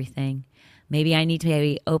about everything. Maybe I need to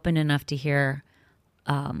be open enough to hear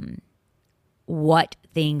what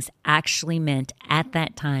things actually meant at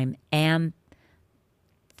that time and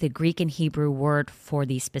the Greek and Hebrew word for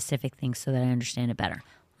these specific things so that I understand it better.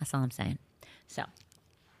 That's all I'm saying. So,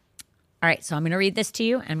 all right, so I'm going to read this to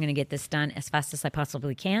you. I'm going to get this done as fast as I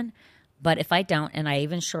possibly can. But if I don't, and I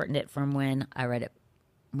even shortened it from when I read it,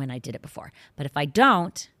 when I did it before. But if I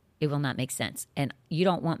don't, it will not make sense. And you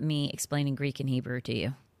don't want me explaining Greek and Hebrew to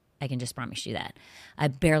you. I can just promise you that. I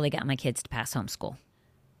barely got my kids to pass homeschool.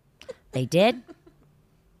 They did,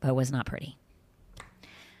 but it was not pretty.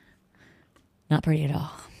 Not pretty at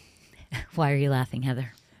all. Why are you laughing,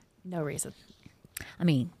 Heather? No reason. I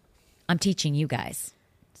mean, I'm teaching you guys.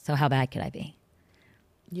 So how bad could I be?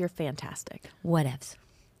 You're fantastic. Whatevs.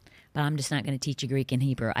 But I'm just not going to teach you Greek and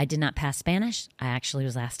Hebrew. I did not pass Spanish. I actually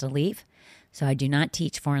was asked to leave. So I do not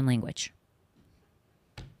teach foreign language.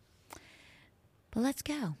 But let's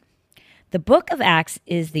go. The book of Acts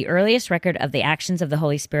is the earliest record of the actions of the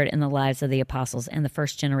Holy Spirit in the lives of the apostles and the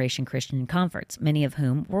first generation Christian converts, many of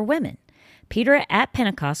whom were women. Peter at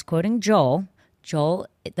Pentecost, quoting Joel,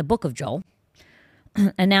 the book of Joel,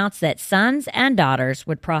 announced that sons and daughters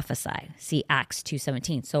would prophesy. See Acts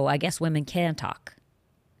 2:17. So I guess women can talk.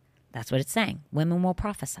 That's what it's saying. Women will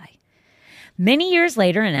prophesy. Many years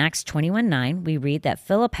later in Acts 21:9, we read that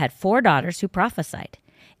Philip had 4 daughters who prophesied.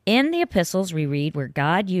 In the epistles, we read where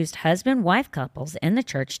God used husband-wife couples in the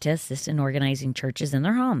church to assist in organizing churches in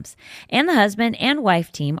their homes. And the husband and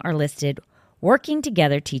wife team are listed working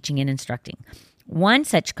together, teaching and instructing. One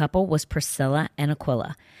such couple was Priscilla and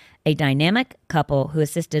Aquila, a dynamic couple who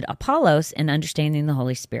assisted Apollos in understanding the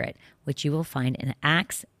Holy Spirit, which you will find in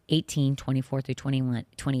Acts 18:24 through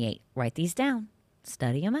 28. Write these down.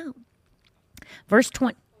 Study them out. Verse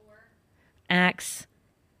 20. Acts.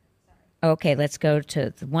 Okay, let's go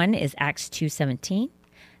to one is Acts 2:17.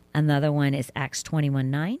 Another one is Acts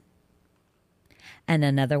 21:9. And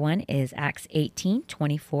another one is Acts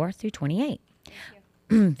 18:24 through 28.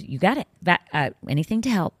 You got it. Anything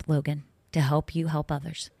to help, Logan, to help you help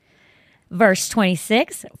others. Verse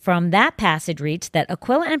 26 from that passage reads that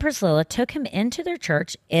Aquila and Priscilla took him into their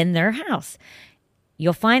church in their house.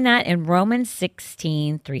 You'll find that in Romans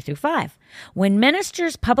 16:3 through 5. When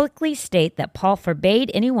ministers publicly state that Paul forbade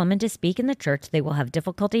any woman to speak in the church, they will have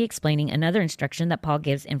difficulty explaining another instruction that Paul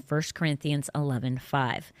gives in 1 Corinthians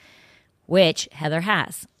 11:5, which Heather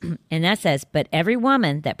has. And that says, but every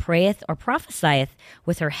woman that prayeth or prophesieth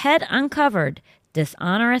with her head uncovered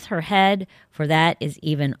dishonoreth her head, for that is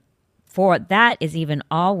even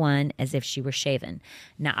all one as if she were shaven.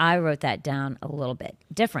 Now, I wrote that down a little bit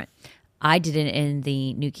different. I did it in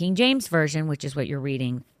the New King James Version, which is what you're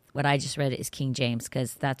reading. What I just read is King James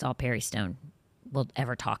because that's all Perry Stone will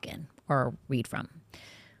ever talk in or read from,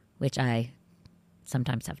 which I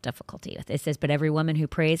sometimes have difficulty with. It says, but every woman who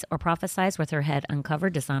prays or prophesies with her head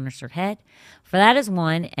uncovered dishonors her head, for that is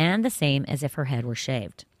one and the same as if her head were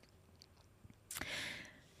shaved.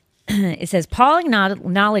 It says, Paul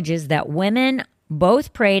acknowledges that women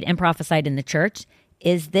both prayed and prophesied in the church.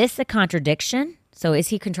 Is this a contradiction? So is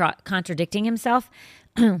he contradicting himself?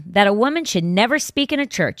 That a woman should never speak in a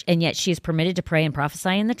church, and yet she is permitted to pray and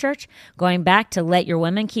prophesy in the church? Going back to let your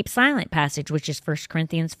women keep silent passage, which is 1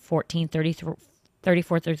 Corinthians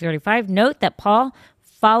 14:34 through 35, note that Paul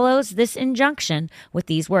follows this injunction with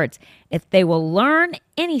these words. If they will learn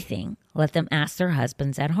anything, let them ask their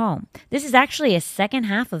husbands at home. This is actually the second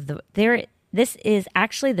half of the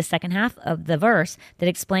verse that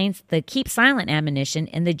explains the keep silent admonition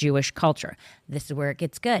in the Jewish culture. This is where it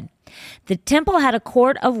gets good. The temple had a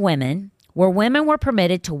court of women where women were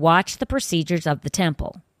permitted to watch the procedures of the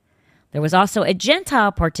temple. There was also a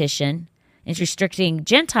Gentile partition restricting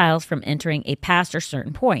Gentiles from entering a past or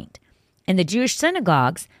certain point. In the Jewish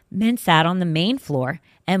synagogues, men sat on the main floor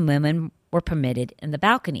and women were permitted in the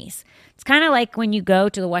balconies. It's kind of like when you go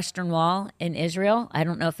to the Western Wall in Israel. I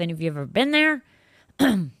don't know if any of you have ever been there.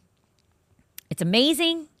 It's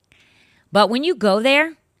amazing. But when you go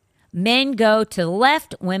there, men go to the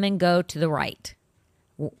left, women go to the right.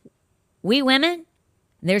 We women,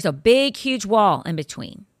 there's a big, huge wall in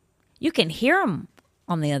between. You can hear them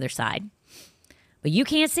on the other side, but you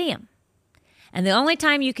can't see them. And the only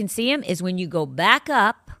time you can see them is when you go back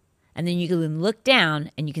up, and then you can look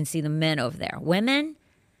down and you can see the men over there. Women,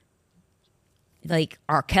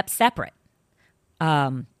 are kept separate.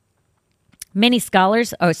 Many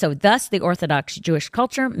scholars, thus the Orthodox Jewish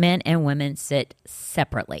culture, men and women sit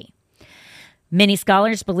separately. Many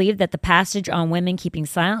scholars believe that the passage on women keeping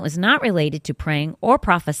silent was not related to praying or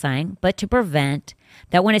prophesying, but to prevent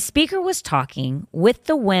that when a speaker was talking with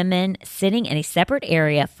the women sitting in a separate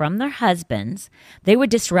area from their husbands, they would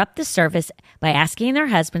disrupt the service by asking their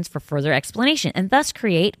husbands for further explanation and thus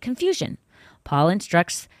create confusion. Paul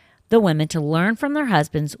instructs the women to learn from their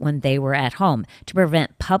husbands when they were at home to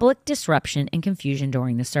prevent public disruption and confusion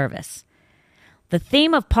during the service. The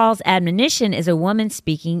theme of Paul's admonition is a woman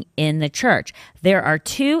speaking in the church. There are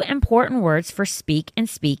 2 important words for speak and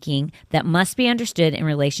speaking that must be understood in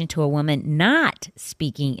relation to a woman not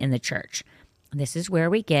speaking in the church. This is where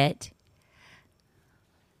we get...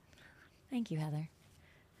 Thank you, Heather.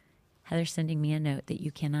 Heather's sending me a note that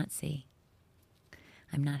you cannot see.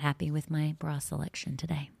 I'm not happy with my bra selection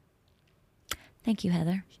today. Thank you,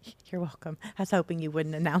 Heather. You're welcome. I was hoping you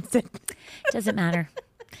wouldn't announce it. Doesn't matter.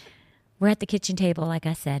 we're at the kitchen table, like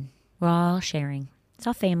I said. We're all sharing. It's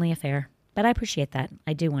all family affair. But I appreciate that.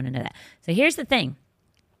 I do want to know that. So here's the thing.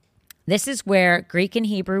 This is where Greek and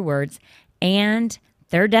Hebrew words and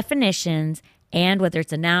their definitions and whether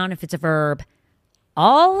it's a noun, if it's a verb,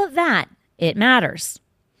 all of that, it matters.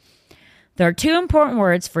 There are two important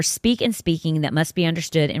words for speak and speaking that must be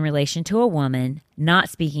understood in relation to a woman not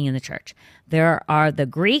speaking in the church. There are the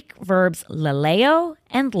Greek verbs laleo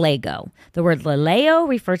and lego. The word laleo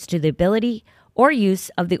refers to the ability or use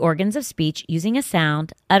of the organs of speech using a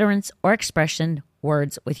sound, utterance, or expression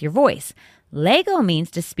words with your voice. Lego means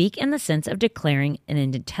to speak in the sense of declaring an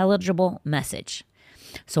intelligible message.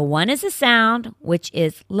 So one is a sound, which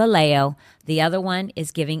is laleo. The other one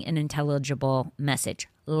is giving an intelligible message,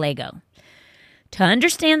 lego. To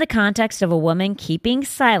understand the context of a woman keeping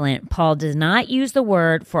silent, Paul does not use the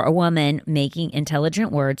word for a woman making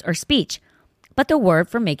intelligent words or speech, but the word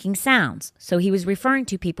for making sounds. So he was referring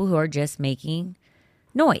to people who are just making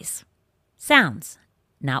noise, sounds,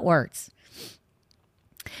 not words.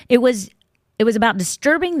 It was about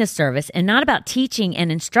disturbing the service and not about teaching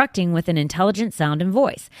and instructing with an intelligent sound and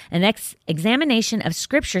voice. An examination of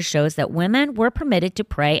Scripture shows that women were permitted to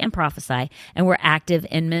pray and prophesy and were active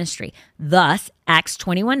in ministry. Thus, Acts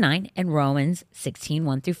 21:9 and Romans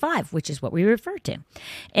 16:1-5, which is what we refer to.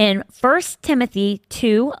 In 1 Timothy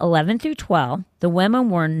 2:11-12, the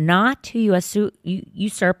women were not to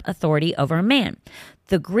usurp authority over a man.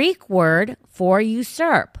 The Greek word for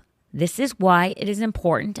usurp, this is why it is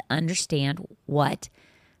important to understand what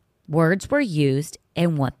words were used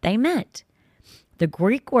and what they meant. The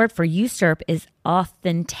Greek word for usurp is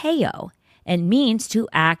authenteo and means to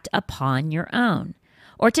act upon your own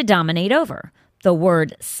or to dominate over. The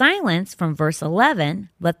word silence from verse 11,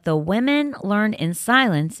 let the women learn in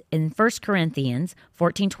silence in 1 Corinthians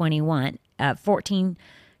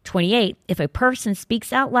 14:28, if a person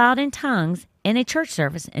speaks out loud in tongues in a church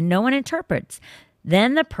service and no one interprets,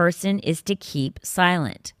 then the person is to keep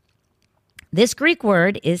silent. This Greek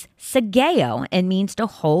word is sageo and means to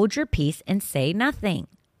hold your peace and say nothing.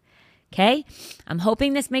 Okay? I'm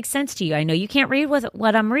hoping this makes sense to you. I know you can't read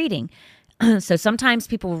what I'm reading. So sometimes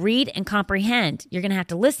people read and comprehend. You're going to have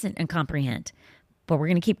to listen and comprehend. But we're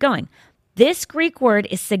going to keep going. This Greek word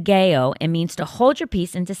is sageo and means to hold your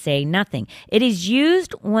peace and to say nothing. It is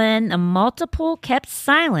used when the multiple kept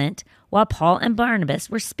silent while Paul and Barnabas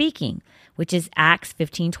were speaking, which is Acts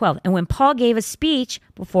 15:12. And when Paul gave a speech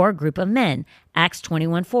before a group of men, Acts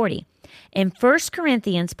 21:40. In 1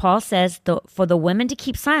 Corinthians, Paul says for the women to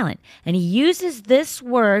keep silent, and he uses this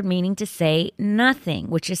word meaning to say nothing,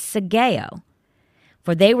 which is sageo.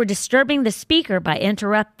 For they were disturbing the speaker by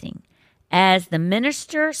interrupting. As the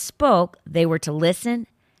minister spoke, they were to listen,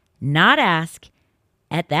 not ask,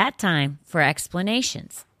 at that time for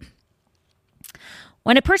explanations.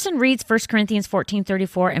 When a person reads 1 Corinthians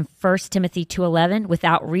 14:34 and 1 Timothy 2:11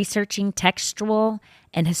 without researching textual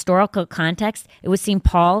and historical context, it would seem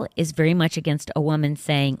Paul is very much against a woman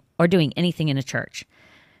saying or doing anything in a church.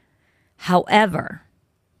 However,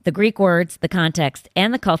 the Greek words, the context,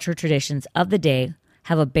 and the cultural traditions of the day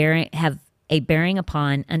have a bearing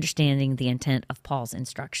upon understanding the intent of Paul's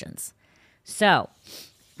instructions. So,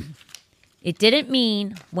 it didn't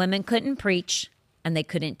mean women couldn't preach and they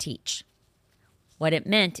couldn't teach. What it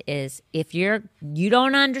meant is if you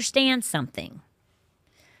don't understand something,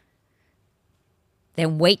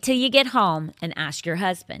 then wait till you get home and ask your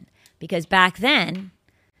husband. Because back then,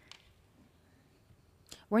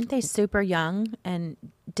 weren't they super young and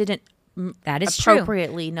didn't that is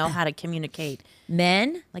appropriately know how to communicate?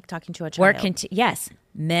 Men, like talking to a child. Yes,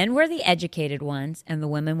 men were the educated ones and the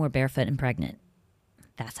women were barefoot and pregnant.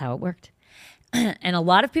 That's how it worked. And a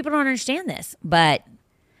lot of people don't understand this, but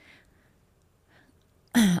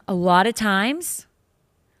a lot of times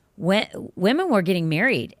when women were getting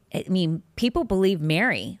married, I mean, people believe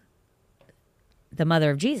Mary, the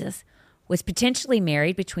mother of Jesus, was potentially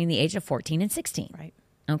married between the age of 14 and 16. Right.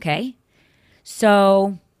 Okay.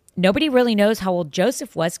 So nobody really knows how old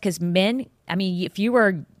Joseph was because men, I mean, if you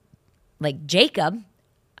were like Jacob,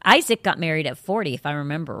 Isaac got married at 40, if I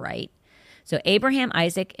remember right. So Abraham,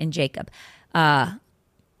 Isaac, and Jacob.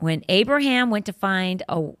 When Abraham went to find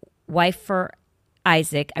a wife for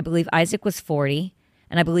Isaac, I believe Isaac was 40,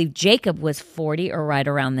 and I believe Jacob was 40 or right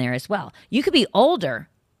around there as well. You could be older,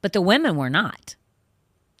 but the women were not.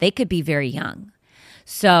 They could be very young.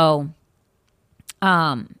 So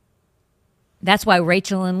that's why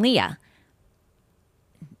Rachel and Leah,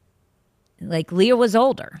 like Leah was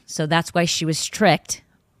older, so that's why she was tricked,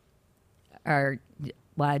 or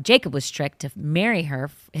Jacob was tricked to marry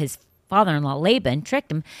her. His father-in-law Laban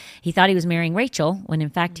tricked him. He thought he was marrying Rachel when in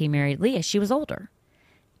fact he married Leah. She was older.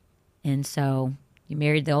 And so you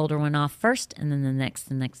married the older one off first, and then the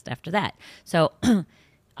next after that. So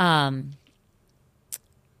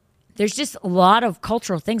there's just a lot of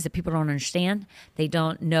cultural things that people don't understand. They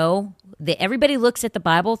don't know. Everybody looks at the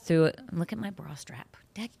Bible through. Look at my bra strap.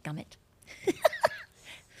 Dadgummit.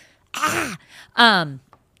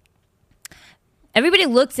 Everybody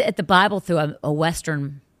looks at the Bible through a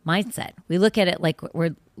Western mindset. We look at it like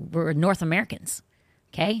we're North Americans.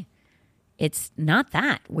 Okay, it's not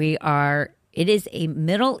that. It is a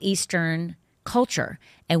Middle Eastern culture,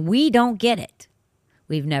 and we don't get it.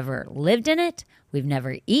 We've never lived in it. We've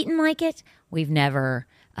never eaten like it. We've never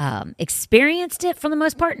experienced it for the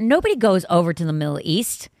most part. Nobody goes over to the Middle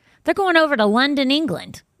East. They're going over to London,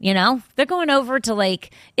 England. They're going over to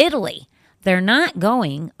like Italy. They're not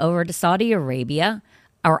going over to Saudi Arabia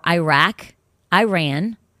or Iraq,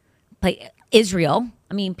 Iran, Israel.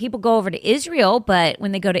 I mean, people go over to Israel, but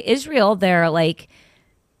when they go to Israel, they're like,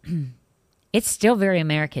 it's still very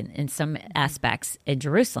American in some aspects in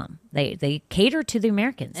Jerusalem. They cater to the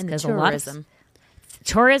Americans. And the tourism.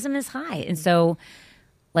 Tourism is high. And so,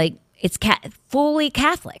 like, it's fully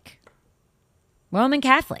Catholic. Roman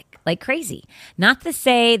Catholic, like crazy. Not to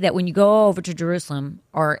say that when you go over to Jerusalem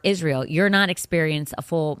or Israel, you're not experiencing a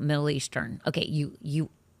full Middle Eastern. Okay, you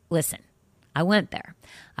listen. I went there.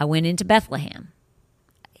 I went into Bethlehem.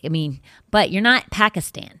 I mean, but you're not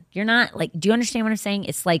Pakistan. You're not like, do you understand what I'm saying?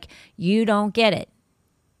 It's like you don't get it.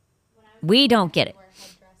 We don't get it. I had to wear a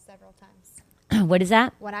headdress several times. What is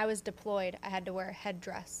that? When I was deployed, I had to wear a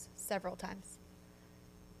headdress several times.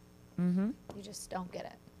 Mm-hmm. You just don't get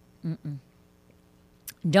it. Mm-mm.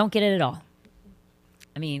 Don't get it at all.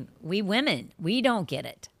 I mean, we women, we don't get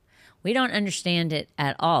it. We don't understand it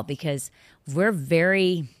at all because we're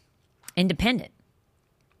very independent.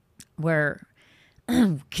 We're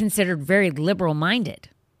considered very liberal-minded.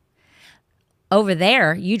 Over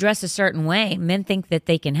there, you dress a certain way, men think that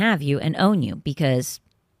they can have you and own you because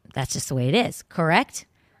that's just the way it is. Correct?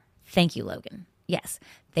 Thank you, Logan. Yes,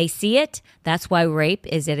 they see it. That's why rape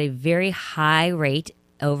is at a very high rate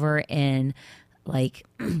over in like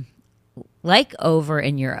over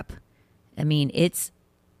in Europe. I mean, it's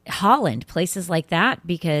Holland, places like that,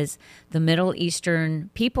 because the Middle Eastern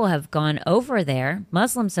people have gone over there.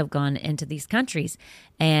 Muslims have gone into these countries,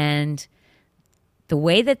 and the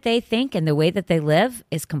way that they think and the way that they live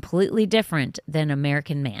is completely different than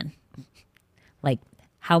American man. Like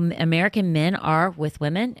how American men are with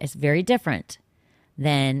women is very different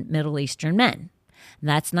than Middle Eastern men. And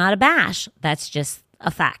that's not a bash. That's just a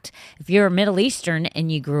fact. If you're Middle Eastern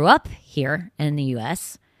and you grew up here in the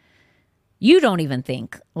U.S., you don't even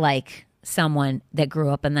think like someone that grew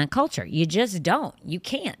up in that culture. You just don't. You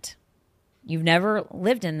can't. You've never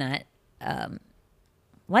lived in that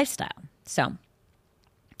lifestyle. So,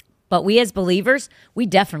 but we as believers, we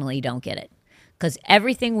definitely don't get it. Because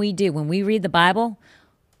everything we do, when we read the Bible,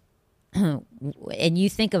 and you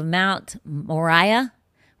think of Mount Moriah,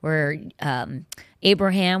 where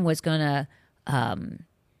Abraham was going to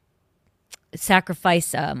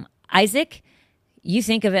sacrifice Isaac, you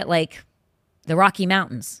think of it like the Rocky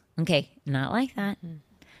Mountains. Okay, not like that.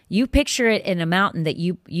 You picture it in a mountain that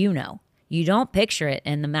you know. You don't picture it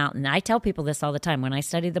in the mountain. I tell people this all the time. When I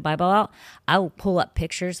study the Bible out, I'll pull up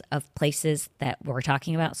pictures of places that we're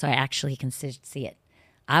talking about so I actually can see it.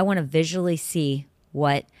 I want to visually see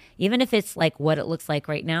what, even if it's like what it looks like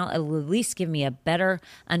right now, it will at least give me a better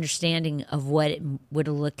understanding of what it would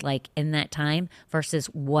have looked like in that time versus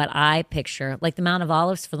what I picture. Like the Mount of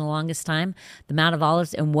Olives for the longest time, the Mount of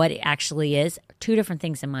Olives and what it actually is, two different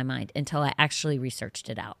things in my mind until I actually researched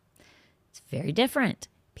it out. It's very different.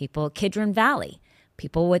 Kidron Valley.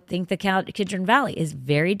 People would think the Kidron Valley is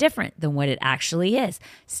very different than what it actually is.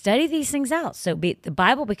 Study these things out. So the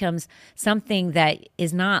Bible becomes something that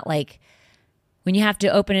is not like, when you have to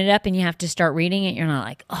open it up and you have to start reading it, you're not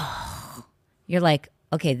like, oh. You're like,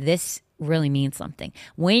 okay, this really means something.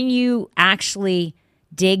 When you actually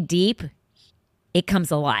dig deep, it comes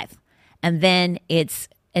alive. And then it's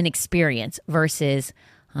an experience versus,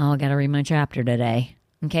 oh, I got to read my chapter today.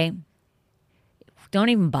 Okay? Don't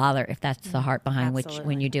even bother if that's the heart behind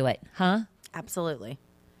when you do it. Huh? Absolutely.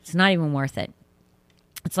 It's not even worth it.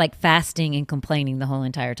 It's like fasting and complaining the whole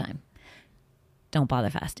entire time. Don't bother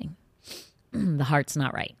fasting. The heart's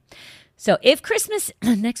not right. So if Christmas,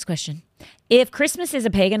 next question. If Christmas is a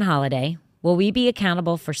pagan holiday, will we be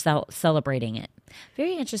accountable for celebrating it?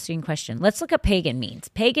 Very interesting question. Let's look at pagan means.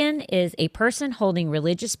 Pagan is a person holding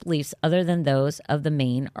religious beliefs other than those of the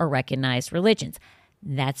main or recognized religions.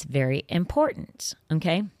 That's very important,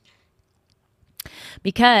 okay?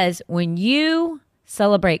 Because when you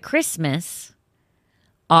celebrate Christmas,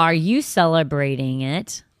 are you celebrating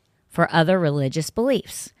it for other religious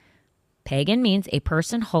beliefs. Pagan means a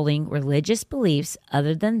person holding religious beliefs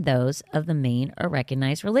other than those of the main or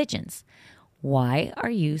recognized religions. Why are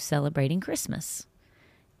you celebrating Christmas?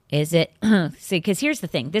 Is it, see, because here's the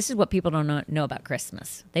thing. This is what people don't know about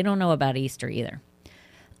Christmas. They don't know about Easter either.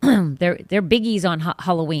 They're biggies on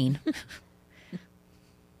Halloween.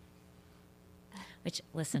 Which,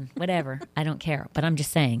 listen, whatever. I don't care. But I'm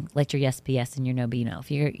just saying, let your yes be yes and your no be no.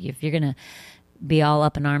 If you're going to be all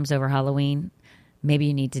up in arms over Halloween, maybe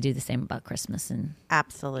you need to do the same about Christmas and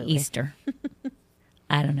absolutely Easter.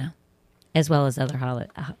 I don't know. As well as other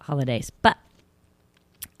holidays. But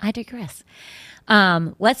I digress.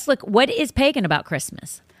 Let's look. What is pagan about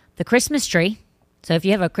Christmas? The Christmas tree. So if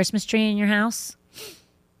you have a Christmas tree in your house,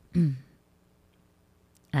 I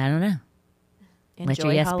don't know. Let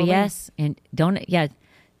your yes be yes. And don't, you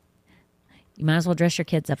might as well dress your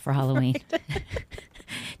kids up for Halloween.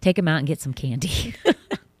 Take them out and get some candy.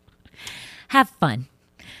 Have fun.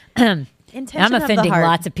 I'm offending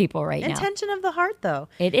lots of people right now. Intention of the heart, though.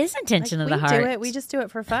 It is intention of the heart. We just do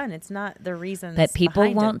it for fun. It's not the reason. But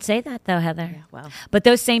people won't say that, though, Heather. Yeah, well. But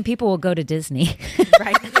those same people will go to Disney.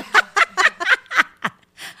 Right.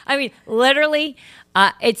 I mean, literally,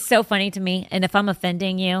 it's so funny to me. And if I'm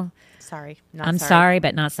offending you, I'm sorry,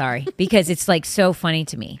 but not sorry. Because it's like so funny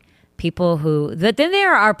to me. People who, then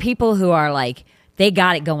there are people who are like, they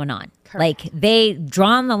got it going on. Correct. Like they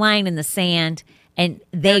drawn the line in the sand and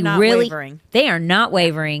they are not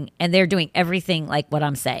wavering and they're doing everything like what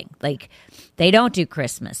I'm saying. Like they don't do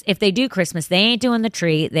Christmas. If they do Christmas, they ain't doing the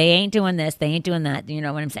tree. They ain't doing this. They ain't doing that. You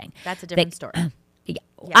know what I'm saying? That's a different story. Yeah.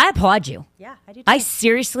 I applaud you. Yeah, I do too. I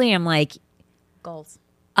seriously am like, goals.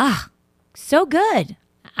 So good.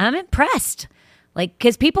 I'm impressed. Like,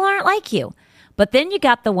 because people aren't like you. But then you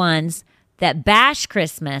got the ones that bash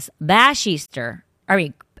Christmas, bash Easter,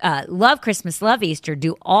 love Christmas, love Easter,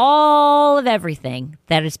 do all of everything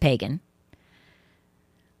that is pagan.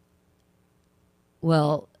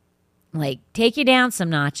 Well, like, take you down some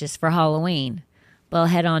notches for Halloween. Well,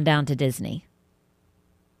 head on down to Disney.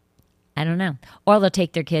 I don't know. Or they'll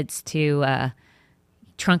take their kids to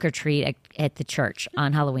trunk or treat at the church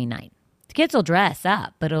on Halloween night. The kids will dress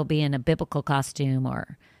up, but it'll be in a biblical costume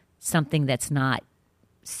or something that's not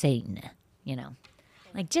Satan, you know.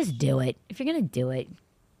 Like, just do it. If you're going to do it,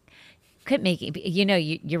 could make it, you know,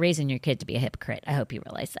 you're raising your kid to be a hypocrite. I hope you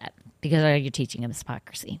realize that because you're teaching him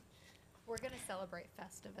hypocrisy. We're going to celebrate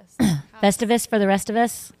Festivus. Festivus for the rest of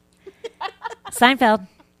us. Seinfeld.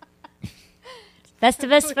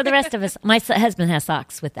 Festivus for the rest of us. My husband has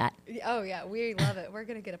socks with that. Oh, yeah. We love it. We're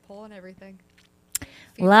going to get a pole and everything. Feats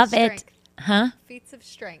love it. Huh? Feats of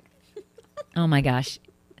strength. Oh, my gosh.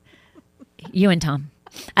 You and Tom.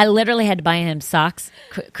 I literally had to buy him socks,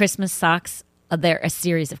 Christmas socks. They're a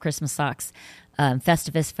series of Christmas socks.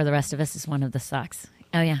 Festivus for the rest of us is one of the socks.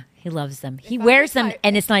 Oh, yeah. He loves them. He wears them,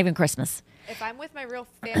 and it's not even Christmas. If I'm with my real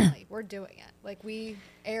family, we're doing it. Like, we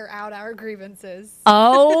air out our grievances.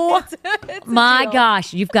 Oh, it's my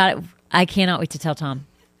gosh. You've got it. I cannot wait to tell Tom.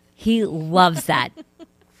 He loves that.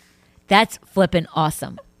 That's flippin'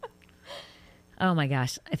 awesome. Oh, my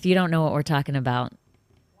gosh. If you don't know what we're talking about,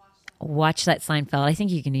 watch that Seinfeld. I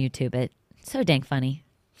think you can YouTube it. So dang funny.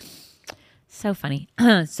 So funny.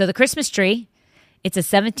 So the Christmas tree, it's a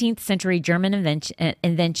 17th century German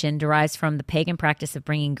invention derives from the pagan practice of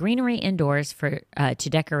bringing greenery indoors to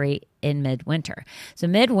decorate in midwinter. So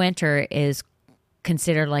midwinter is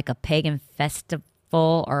considered like a pagan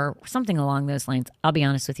festival or something along those lines. I'll be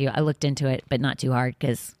honest with you. I looked into it, but not too hard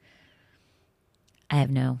because I have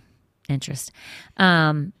no interest.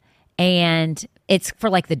 And it's for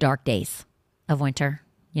like the dark days of winter,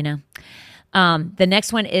 you know. The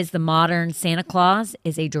next one is the modern Santa Claus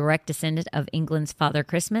is a direct descendant of England's Father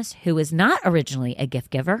Christmas, who was not originally a gift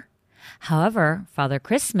giver. However, Father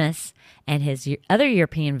Christmas and his other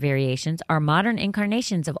European variations are modern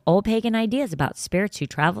incarnations of old pagan ideas about spirits who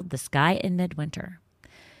traveled the sky in midwinter.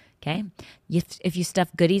 Okay? If you stuff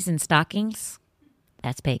goodies in stockings,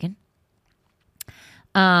 that's pagan.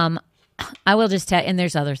 I will just tell, and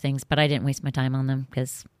there's other things, but I didn't waste my time on them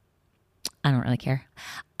because I don't really care.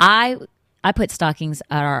 I put stockings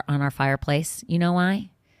on our fireplace. You know why?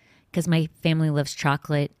 Because my family loves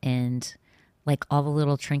chocolate and like all the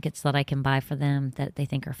little trinkets that I can buy for them that they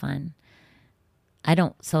think are fun. I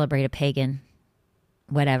don't celebrate a pagan,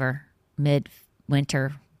 whatever,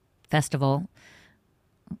 midwinter festival.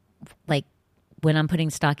 Like when I'm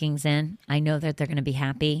putting stockings in, I know that they're going to be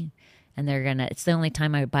happy and it's the only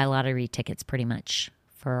time I would buy lottery tickets pretty much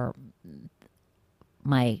for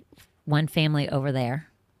my one family over there,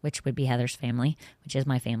 which would be Heather's family, which is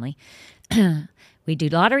my family. We do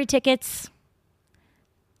lottery tickets.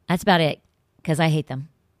 That's about it, because I hate them.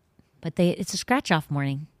 But it's a scratch-off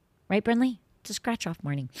morning. Right, Brinley? It's a scratch-off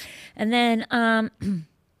morning. And then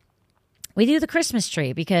we do the Christmas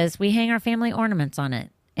tree because we hang our family ornaments on it.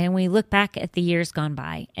 And we look back at the years gone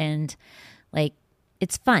by. And, like,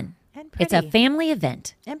 it's fun. And pretty. It's a family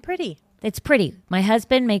event. And pretty. It's pretty. My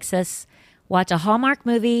husband makes us watch a Hallmark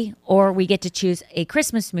movie, or we get to choose a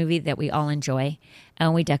Christmas movie that we all enjoy,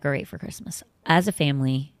 and we decorate for Christmas as a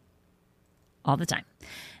family all the time.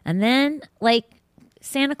 And then, like,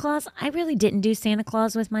 Santa Claus, I really didn't do Santa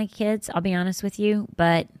Claus with my kids, I'll be honest with you,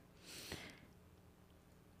 but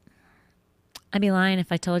I'd be lying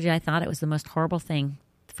if I told you I thought it was the most horrible thing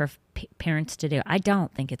for parents to do. I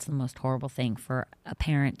don't think it's the most horrible thing for a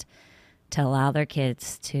parent to allow their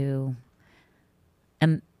kids to,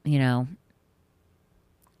 you know,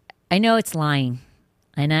 I know it's lying,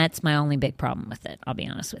 and that's my only big problem with it, I'll be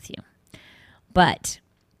honest with you. But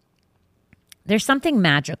there's something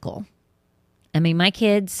magical. I mean, my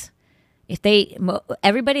kids,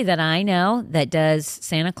 everybody that I know that does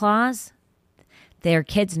Santa Claus, their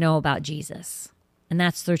kids know about Jesus. And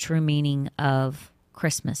that's the true meaning of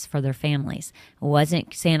Christmas for their families. It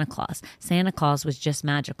wasn't Santa Claus. Santa Claus was just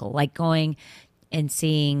magical, like going and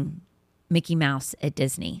seeing Mickey Mouse at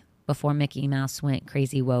Disney before Mickey Mouse went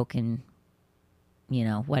crazy woke and, you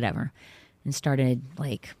know, whatever, and started,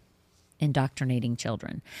 like, indoctrinating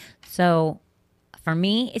children. So for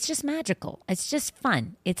me, it's just magical. It's just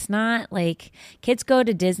fun. It's not like kids go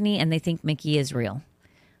to Disney and they think Mickey is real.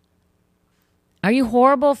 Are you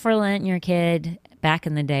horrible for letting your kid, back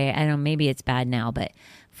in the day, I don't know, maybe it's bad now, but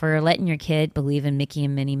for letting your kid believe in Mickey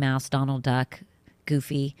and Minnie Mouse, Donald Duck,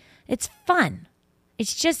 Goofy? It's fun.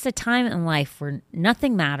 It's just a time in life where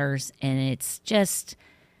nothing matters, and it's just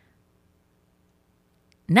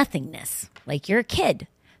nothingness. Like, you're a kid.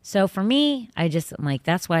 So for me, I'm like,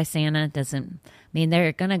 that's why Santa doesn't, I mean,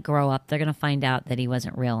 they're going to grow up. They're going to find out that he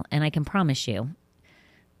wasn't real. And I can promise you,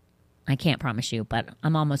 I can't promise you, but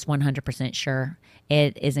I'm almost 100% sure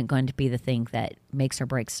it isn't going to be the thing that makes or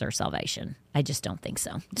breaks their salvation. I just don't think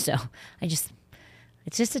so. So it's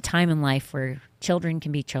just a time in life where children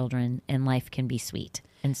can be children and life can be sweet.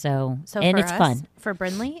 And so and it's fun. For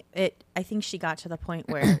Brinley, I think she got to the point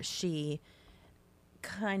where she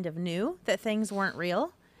kind of knew that things weren't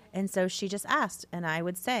real. And so she just asked, and I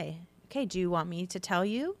would say, okay, do you want me to tell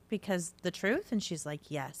you because the truth? And she's like,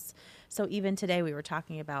 yes. So even today we were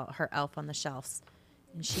talking about her elf on the shelves,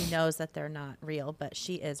 and she knows that they're not real, but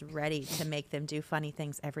she is ready to make them do funny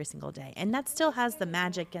things every single day. And that still has the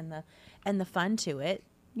magic and the fun to it.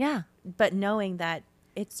 Yeah. But knowing that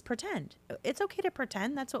it's pretend. It's okay to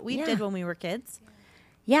pretend. That's what we did when we were kids.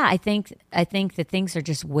 Yeah, I think that things are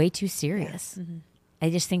just way too serious. Yeah. Mm-hmm. I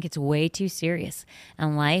just think it's way too serious.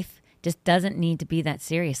 And life just doesn't need to be that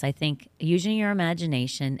serious. I think using your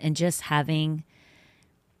imagination and just having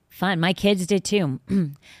fun. My kids did too.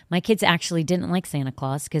 My kids actually didn't like Santa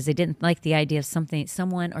Claus because they didn't like the idea of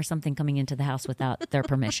someone or something coming into the house without their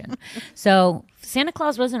permission. So Santa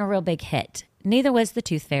Claus wasn't a real big hit. Neither was the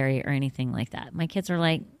Tooth Fairy or anything like that. My kids were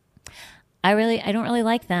like, I don't really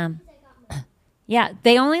like them. Yeah,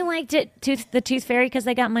 they only liked the Tooth Fairy because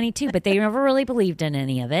they got money too, but they never really believed in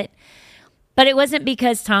any of it. But it wasn't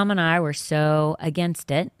because Tom and I were so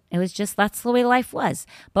against it. It was just that's the way life was.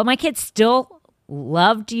 But my kids still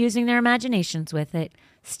loved using their imaginations with it,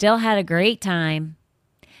 still had a great time.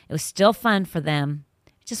 It was still fun for them.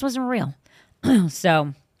 It just wasn't real.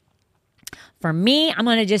 So for me, I'm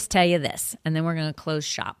going to just tell you this, and then we're going to close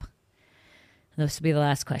shop. This will be the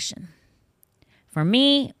last question. For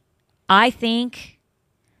me, I think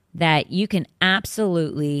that you can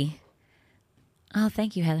absolutely, oh,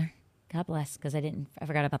 thank you, Heather. God bless, because I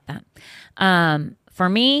forgot about that. For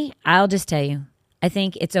me, I'll just tell you, I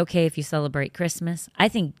think it's okay if you celebrate Christmas. I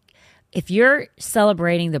think if you're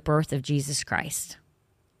celebrating the birth of Jesus Christ,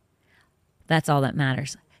 that's all that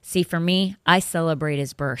matters. See, for me, I celebrate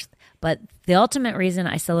his birth, but the ultimate reason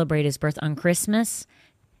I celebrate his birth on Christmas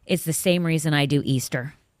is the same reason I do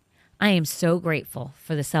Easter. I am so grateful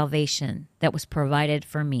for the salvation that was provided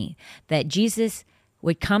for me, that Jesus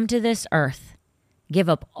would come to this earth, give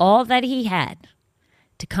up all that he had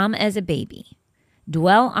to come as a baby,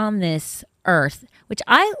 dwell on this earth, which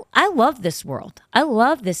I love this world. I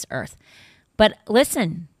love this earth. But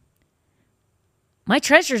listen, my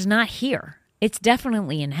treasure's not here. It's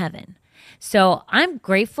definitely in heaven. So I'm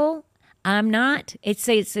grateful. It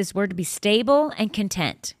says we're to be stable and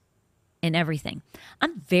content in everything.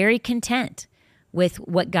 I'm very content with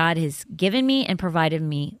what God has given me and provided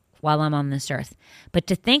me while I'm on this earth. But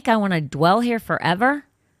to think I want to dwell here forever,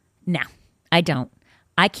 no, I don't.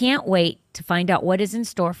 I can't wait to find out what is in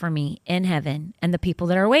store for me in heaven and the people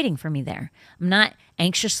that are waiting for me there. I'm not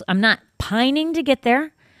anxious. I'm not pining to get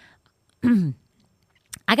there.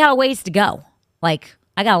 I got a ways to go. Like,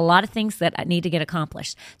 I got a lot of things that I need to get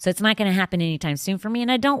accomplished. So it's not going to happen anytime soon for me,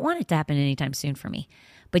 and I don't want it to happen anytime soon for me.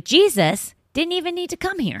 But Jesus didn't even need to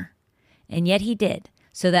come here, and yet he did,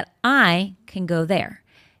 so that I can go there.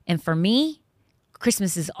 And for me,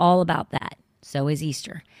 Christmas is all about that. So is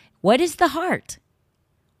Easter. What is the heart?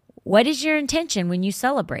 What is your intention when you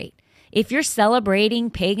celebrate? If you're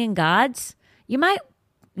celebrating pagan gods, you might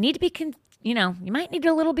need to be, you might need to be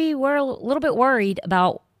a little bit worried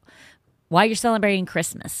about why you're celebrating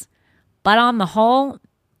Christmas. But on the whole,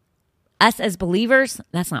 us as believers,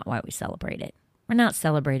 that's not why we celebrate it. We're not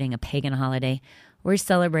celebrating a pagan holiday. We're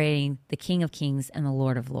celebrating the King of Kings and the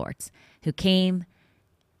Lord of Lords, who came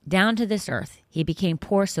down to this earth. He became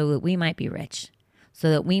poor so that we might be rich, so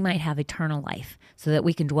that we might have eternal life, so that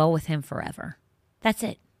we can dwell with him forever. That's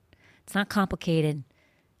it. It's not complicated,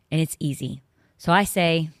 and it's easy. So I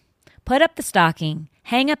say, put up the stocking,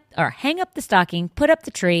 hang up the stocking, put up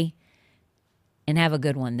the tree, and have a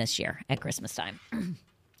good one this year at Christmas time.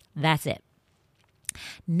 That's it.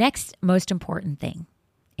 Next most important thing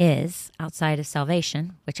is, outside of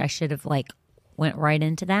salvation, which I should have went right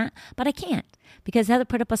into that, but I can't because Heather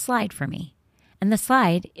put up a slide for me. And the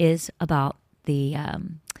slide is about the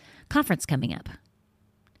conference coming up,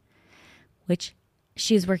 which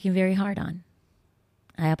she's working very hard on.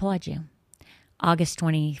 I applaud you. August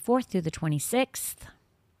 24th through the 26th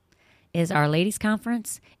is Our Ladies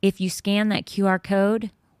Conference. If you scan that QR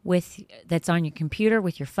code that's on your computer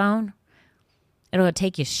with your phone, it'll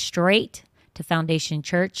take you straight to Foundation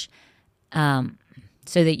Church, so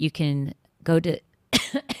that you can go to.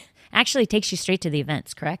 Actually, it takes you straight to the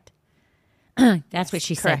events. Correct? That's what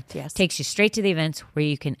she correct, said. yes. Takes you straight to the events where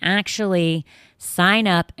you can actually sign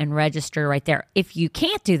up and register right there. If you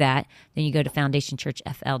can't do that, then you go to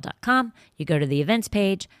foundationchurchfl.com, you go to the events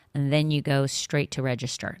page, and then you go straight to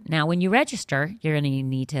register. Now, when you register, you're going to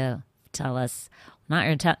need to tell us,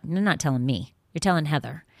 you're not telling me, you're telling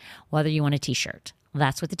Heather whether you want a t-shirt.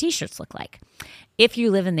 That's what the t-shirts look like. If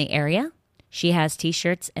you live in the area, she has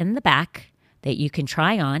t-shirts in the back that you can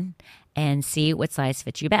try on and see what size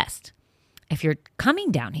fits you best. If you're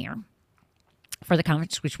coming down here for the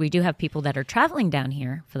conference, which we do have people that are traveling down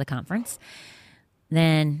here for the conference,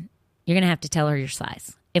 then you're going to have to tell her your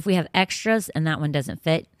size. If we have extras and that one doesn't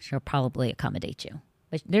fit, she'll probably accommodate you.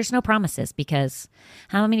 But there's no promises because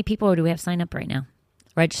how many people do we have signed up right now?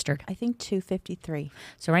 Registered. I think 253.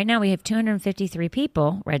 So right now we have 253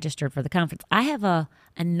 people registered for the conference. I have a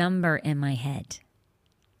number in my head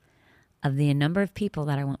of the number of people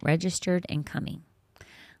that I want registered and coming.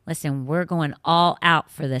 Listen, we're going all out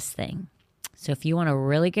for this thing. So if you want a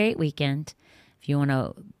really great weekend, if you want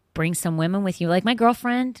to bring some women with you, like my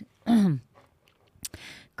girlfriend,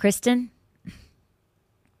 Kristen,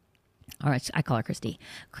 or I call her Christy.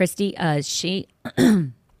 Christy, she,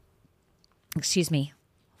 excuse me,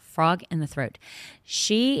 frog in the throat.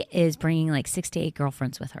 She is bringing 6 to 8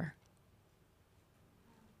 girlfriends with her.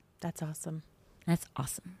 That's awesome. That's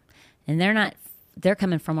awesome. And they're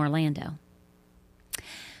coming from Orlando.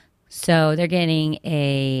 So they're getting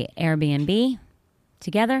a Airbnb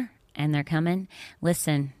together and they're coming.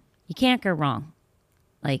 Listen, you can't go wrong.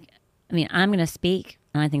 I'm going to speak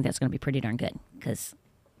and I think that's going to be pretty darn good because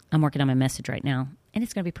I'm working on my message right now and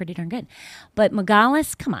it's going to be pretty darn good. But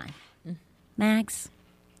Magalis, come on. Mags,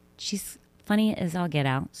 she's funny as all get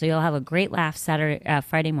out. So you'll have a great laugh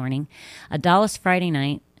Friday morning, a Dallas Friday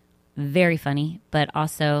night. Very funny, but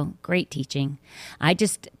also great teaching. I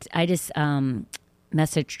just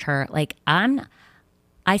messaged her.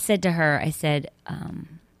 I said to her,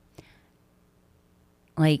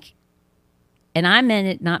 and I meant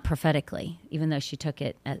it not prophetically, even though she took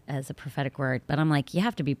it as a prophetic word. But I'm like, you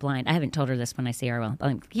have to be blind. I haven't told her this when I see her.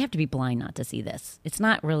 Well, you have to be blind not to see this. It's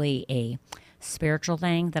not really a spiritual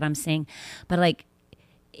thing that I'm saying. But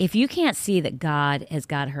if you can't see that God has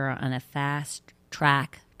got her on a fast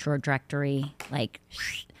track trajectory,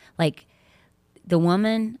 the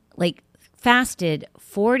woman, fasted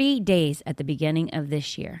 40 days at the beginning of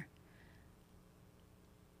this year.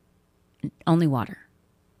 Only water.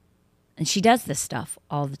 And she does this stuff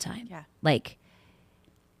all the time. Yeah.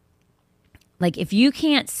 If you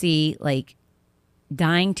can't see,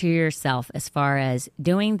 dying to yourself as far as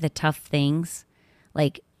doing the tough things,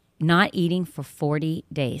 not eating for 40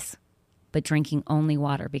 days, but drinking only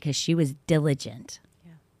water because she was diligent.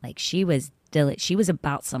 Yeah. She was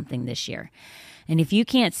about something this year. And if you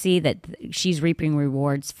can't see that she's reaping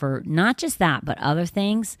rewards for not just that, but other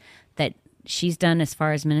things that she's done as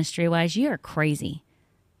far as ministry-wise, you are crazy.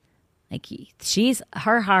 Like she's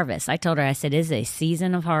her harvest. I told her, I said, it's a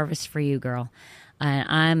season of harvest for you, girl. And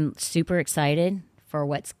I'm super excited for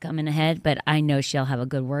what's coming ahead, but I know she'll have a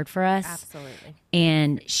good word for us. Absolutely.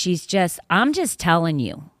 And I'm just telling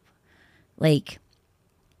you, like,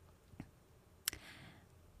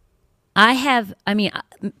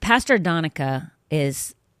 Pastor Donica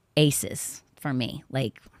is aces for me.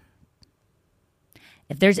 Like,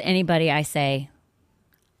 if there's anybody I say,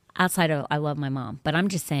 outside of, I love my mom, but I'm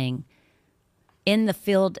just saying, in the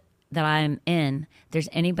field that I'm in, there's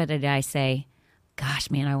anybody that I say,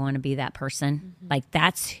 gosh, man, I want to be that person. Mm-hmm. Like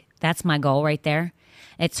that's my goal right there.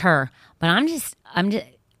 It's her. But I'm just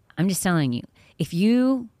telling you,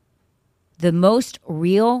 the most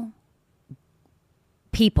real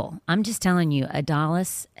people, I'm just telling you,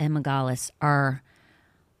 Adalis and Megalis are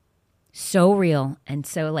so real. And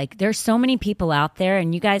so, like, there's so many people out there,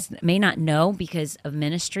 and you guys may not know because of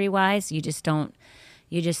ministry wise, you just don't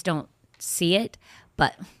see it.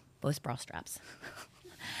 But both bra straps.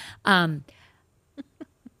 I'm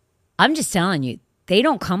just telling you, they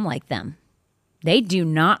don't come like them. They do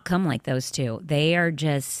not come like those two. They're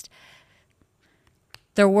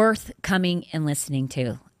worth coming and listening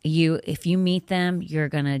to. If you meet them, you're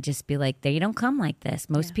going to just be like, they don't come like this.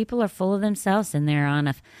 Most people are full of themselves, and they're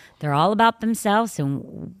all about themselves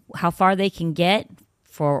and how far they can get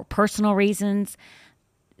for personal reasons.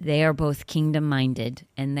 They are both kingdom minded,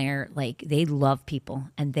 and they love people,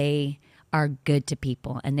 and they are good to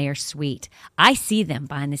people, and they are sweet. I see them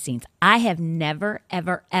behind the scenes. I have never,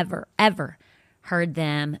 ever, ever, ever heard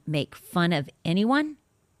them make fun of anyone,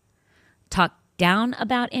 talk down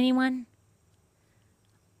about anyone,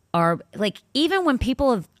 or like even when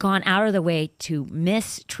people have gone out of the way to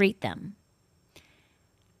mistreat them,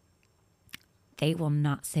 they will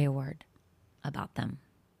not say a word about them.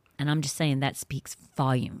 And I'm just saying that speaks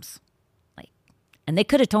volumes. And they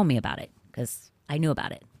could have told me about it because I knew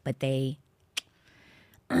about it, but they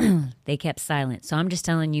kept silent. So I'm just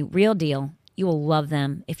telling you, real deal. You will love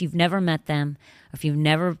them if you've never met them, or if you've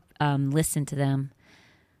never listened to them.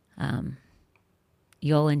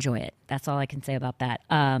 You'll enjoy it. That's all I can say about that.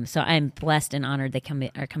 So I'm blessed and honored they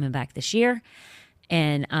are coming back this year,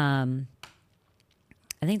 and I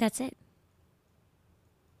think that's it.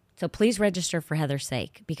 So please register for Heather's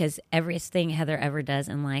sake, because everything Heather ever does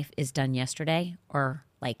in life is done yesterday or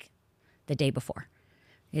like the day before.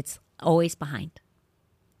 It's always behind.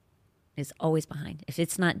 It's always behind. If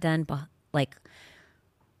it's not done like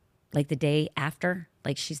the day after,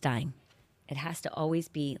 like she's dying, it has to always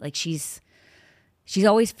be like she's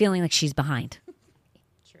always feeling like she's behind.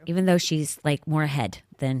 True. Even though she's like more ahead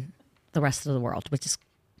than the rest of the world, which is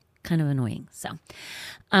kind of annoying. So,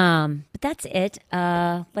 but that's it.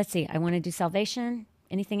 Let's see. I want to do salvation.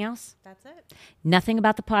 Anything else? That's it. Nothing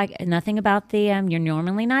about the podcast. Nothing about the. You're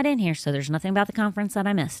normally not in here, so there's nothing about the conference that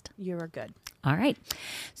I missed. You are good. All right.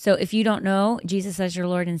 So if you don't know Jesus as your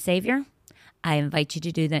Lord and Savior, I invite you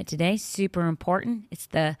to do that today. Super important. It's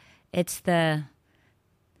the.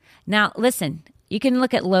 Now listen. You can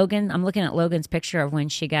look at Logan. I'm looking at Logan's picture of when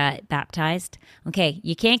she got baptized. Okay,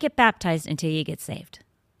 you can't get baptized until you get saved.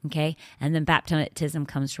 Okay, and then baptism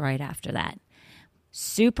comes right after that.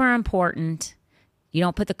 Super important. You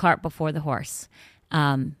don't put the cart before the horse.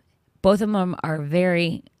 Both of them are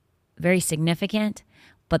very, very significant,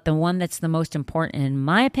 but the one that's the most important, in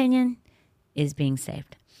my opinion, is being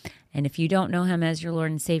saved. And if you don't know him as your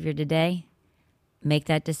Lord and Savior today, make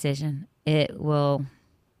that decision. You'll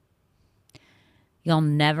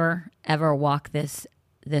never, ever walk this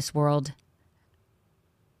world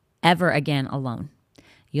ever again alone.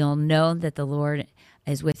 You'll know that the Lord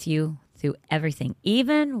is with you through everything,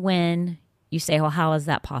 even when you say, well, how is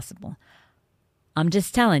that possible? I'm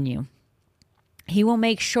just telling you, he will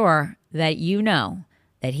make sure that you know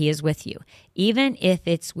that he is with you. Even if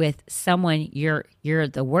it's with someone, you're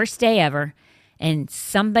the worst day ever, and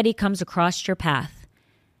somebody comes across your path,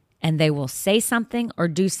 and they will say something or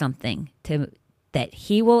do something that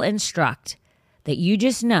he will instruct, that you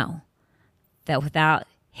just know that without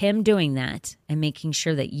him doing that and making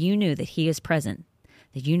sure that you knew that he is present,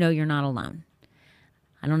 that you know you're not alone.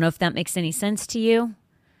 I don't know if that makes any sense to you,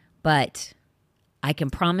 but I can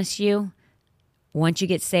promise you, once you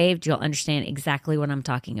get saved, you'll understand exactly what I'm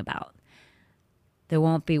talking about. There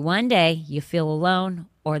won't be one day you feel alone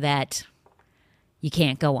or that you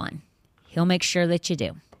can't go on. He'll make sure that you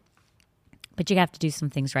do. But you have to do some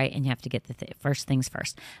things right, and you have to get the first things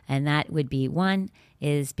first. And that would be, one,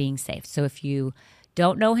 is being saved. So if you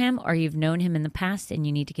don't know him, or you've known him in the past and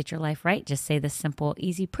you need to get your life right, just say this simple,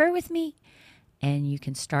 easy prayer with me, and you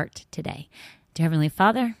can start today. Dear Heavenly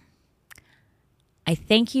Father, I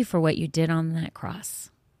thank you for what you did on that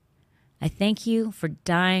cross. I thank you for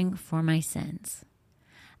dying for my sins.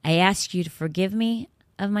 I ask you to forgive me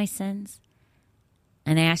of my sins,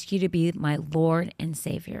 and I ask you to be my Lord and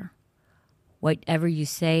Savior. Whatever you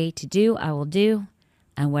say to do, I will do,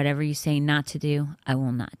 and whatever you say not to do, I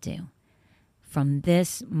will not do. From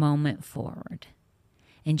this moment forward.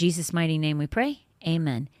 In Jesus' mighty name we pray.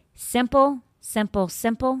 Amen. Simple, simple,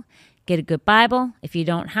 simple. Get a good Bible. If you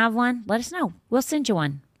don't have one, let us know. We'll send you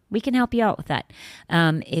one. We can help you out with that.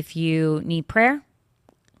 If you need prayer,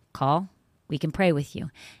 call. We can pray with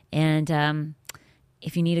you. And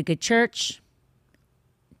if you need a good church,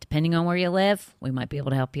 depending on where you live, we might be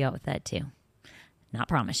able to help you out with that too. Not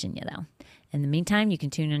promising you, though. In the meantime, you can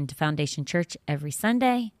tune into Foundation Church every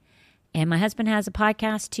Sunday. And my husband has a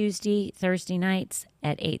podcast Tuesday, Thursday nights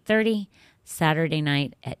at 8:30, Saturday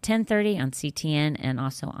night at 10:30 on CTN, and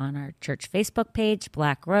also on our church Facebook page,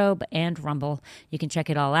 Black Robe, and Rumble. You can check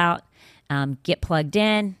it all out. Get plugged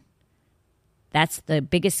in. That's the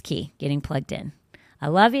biggest key, getting plugged in. I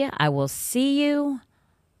love you. I will see you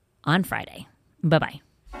on Friday. Bye-bye.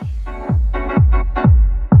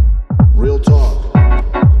 Real talk.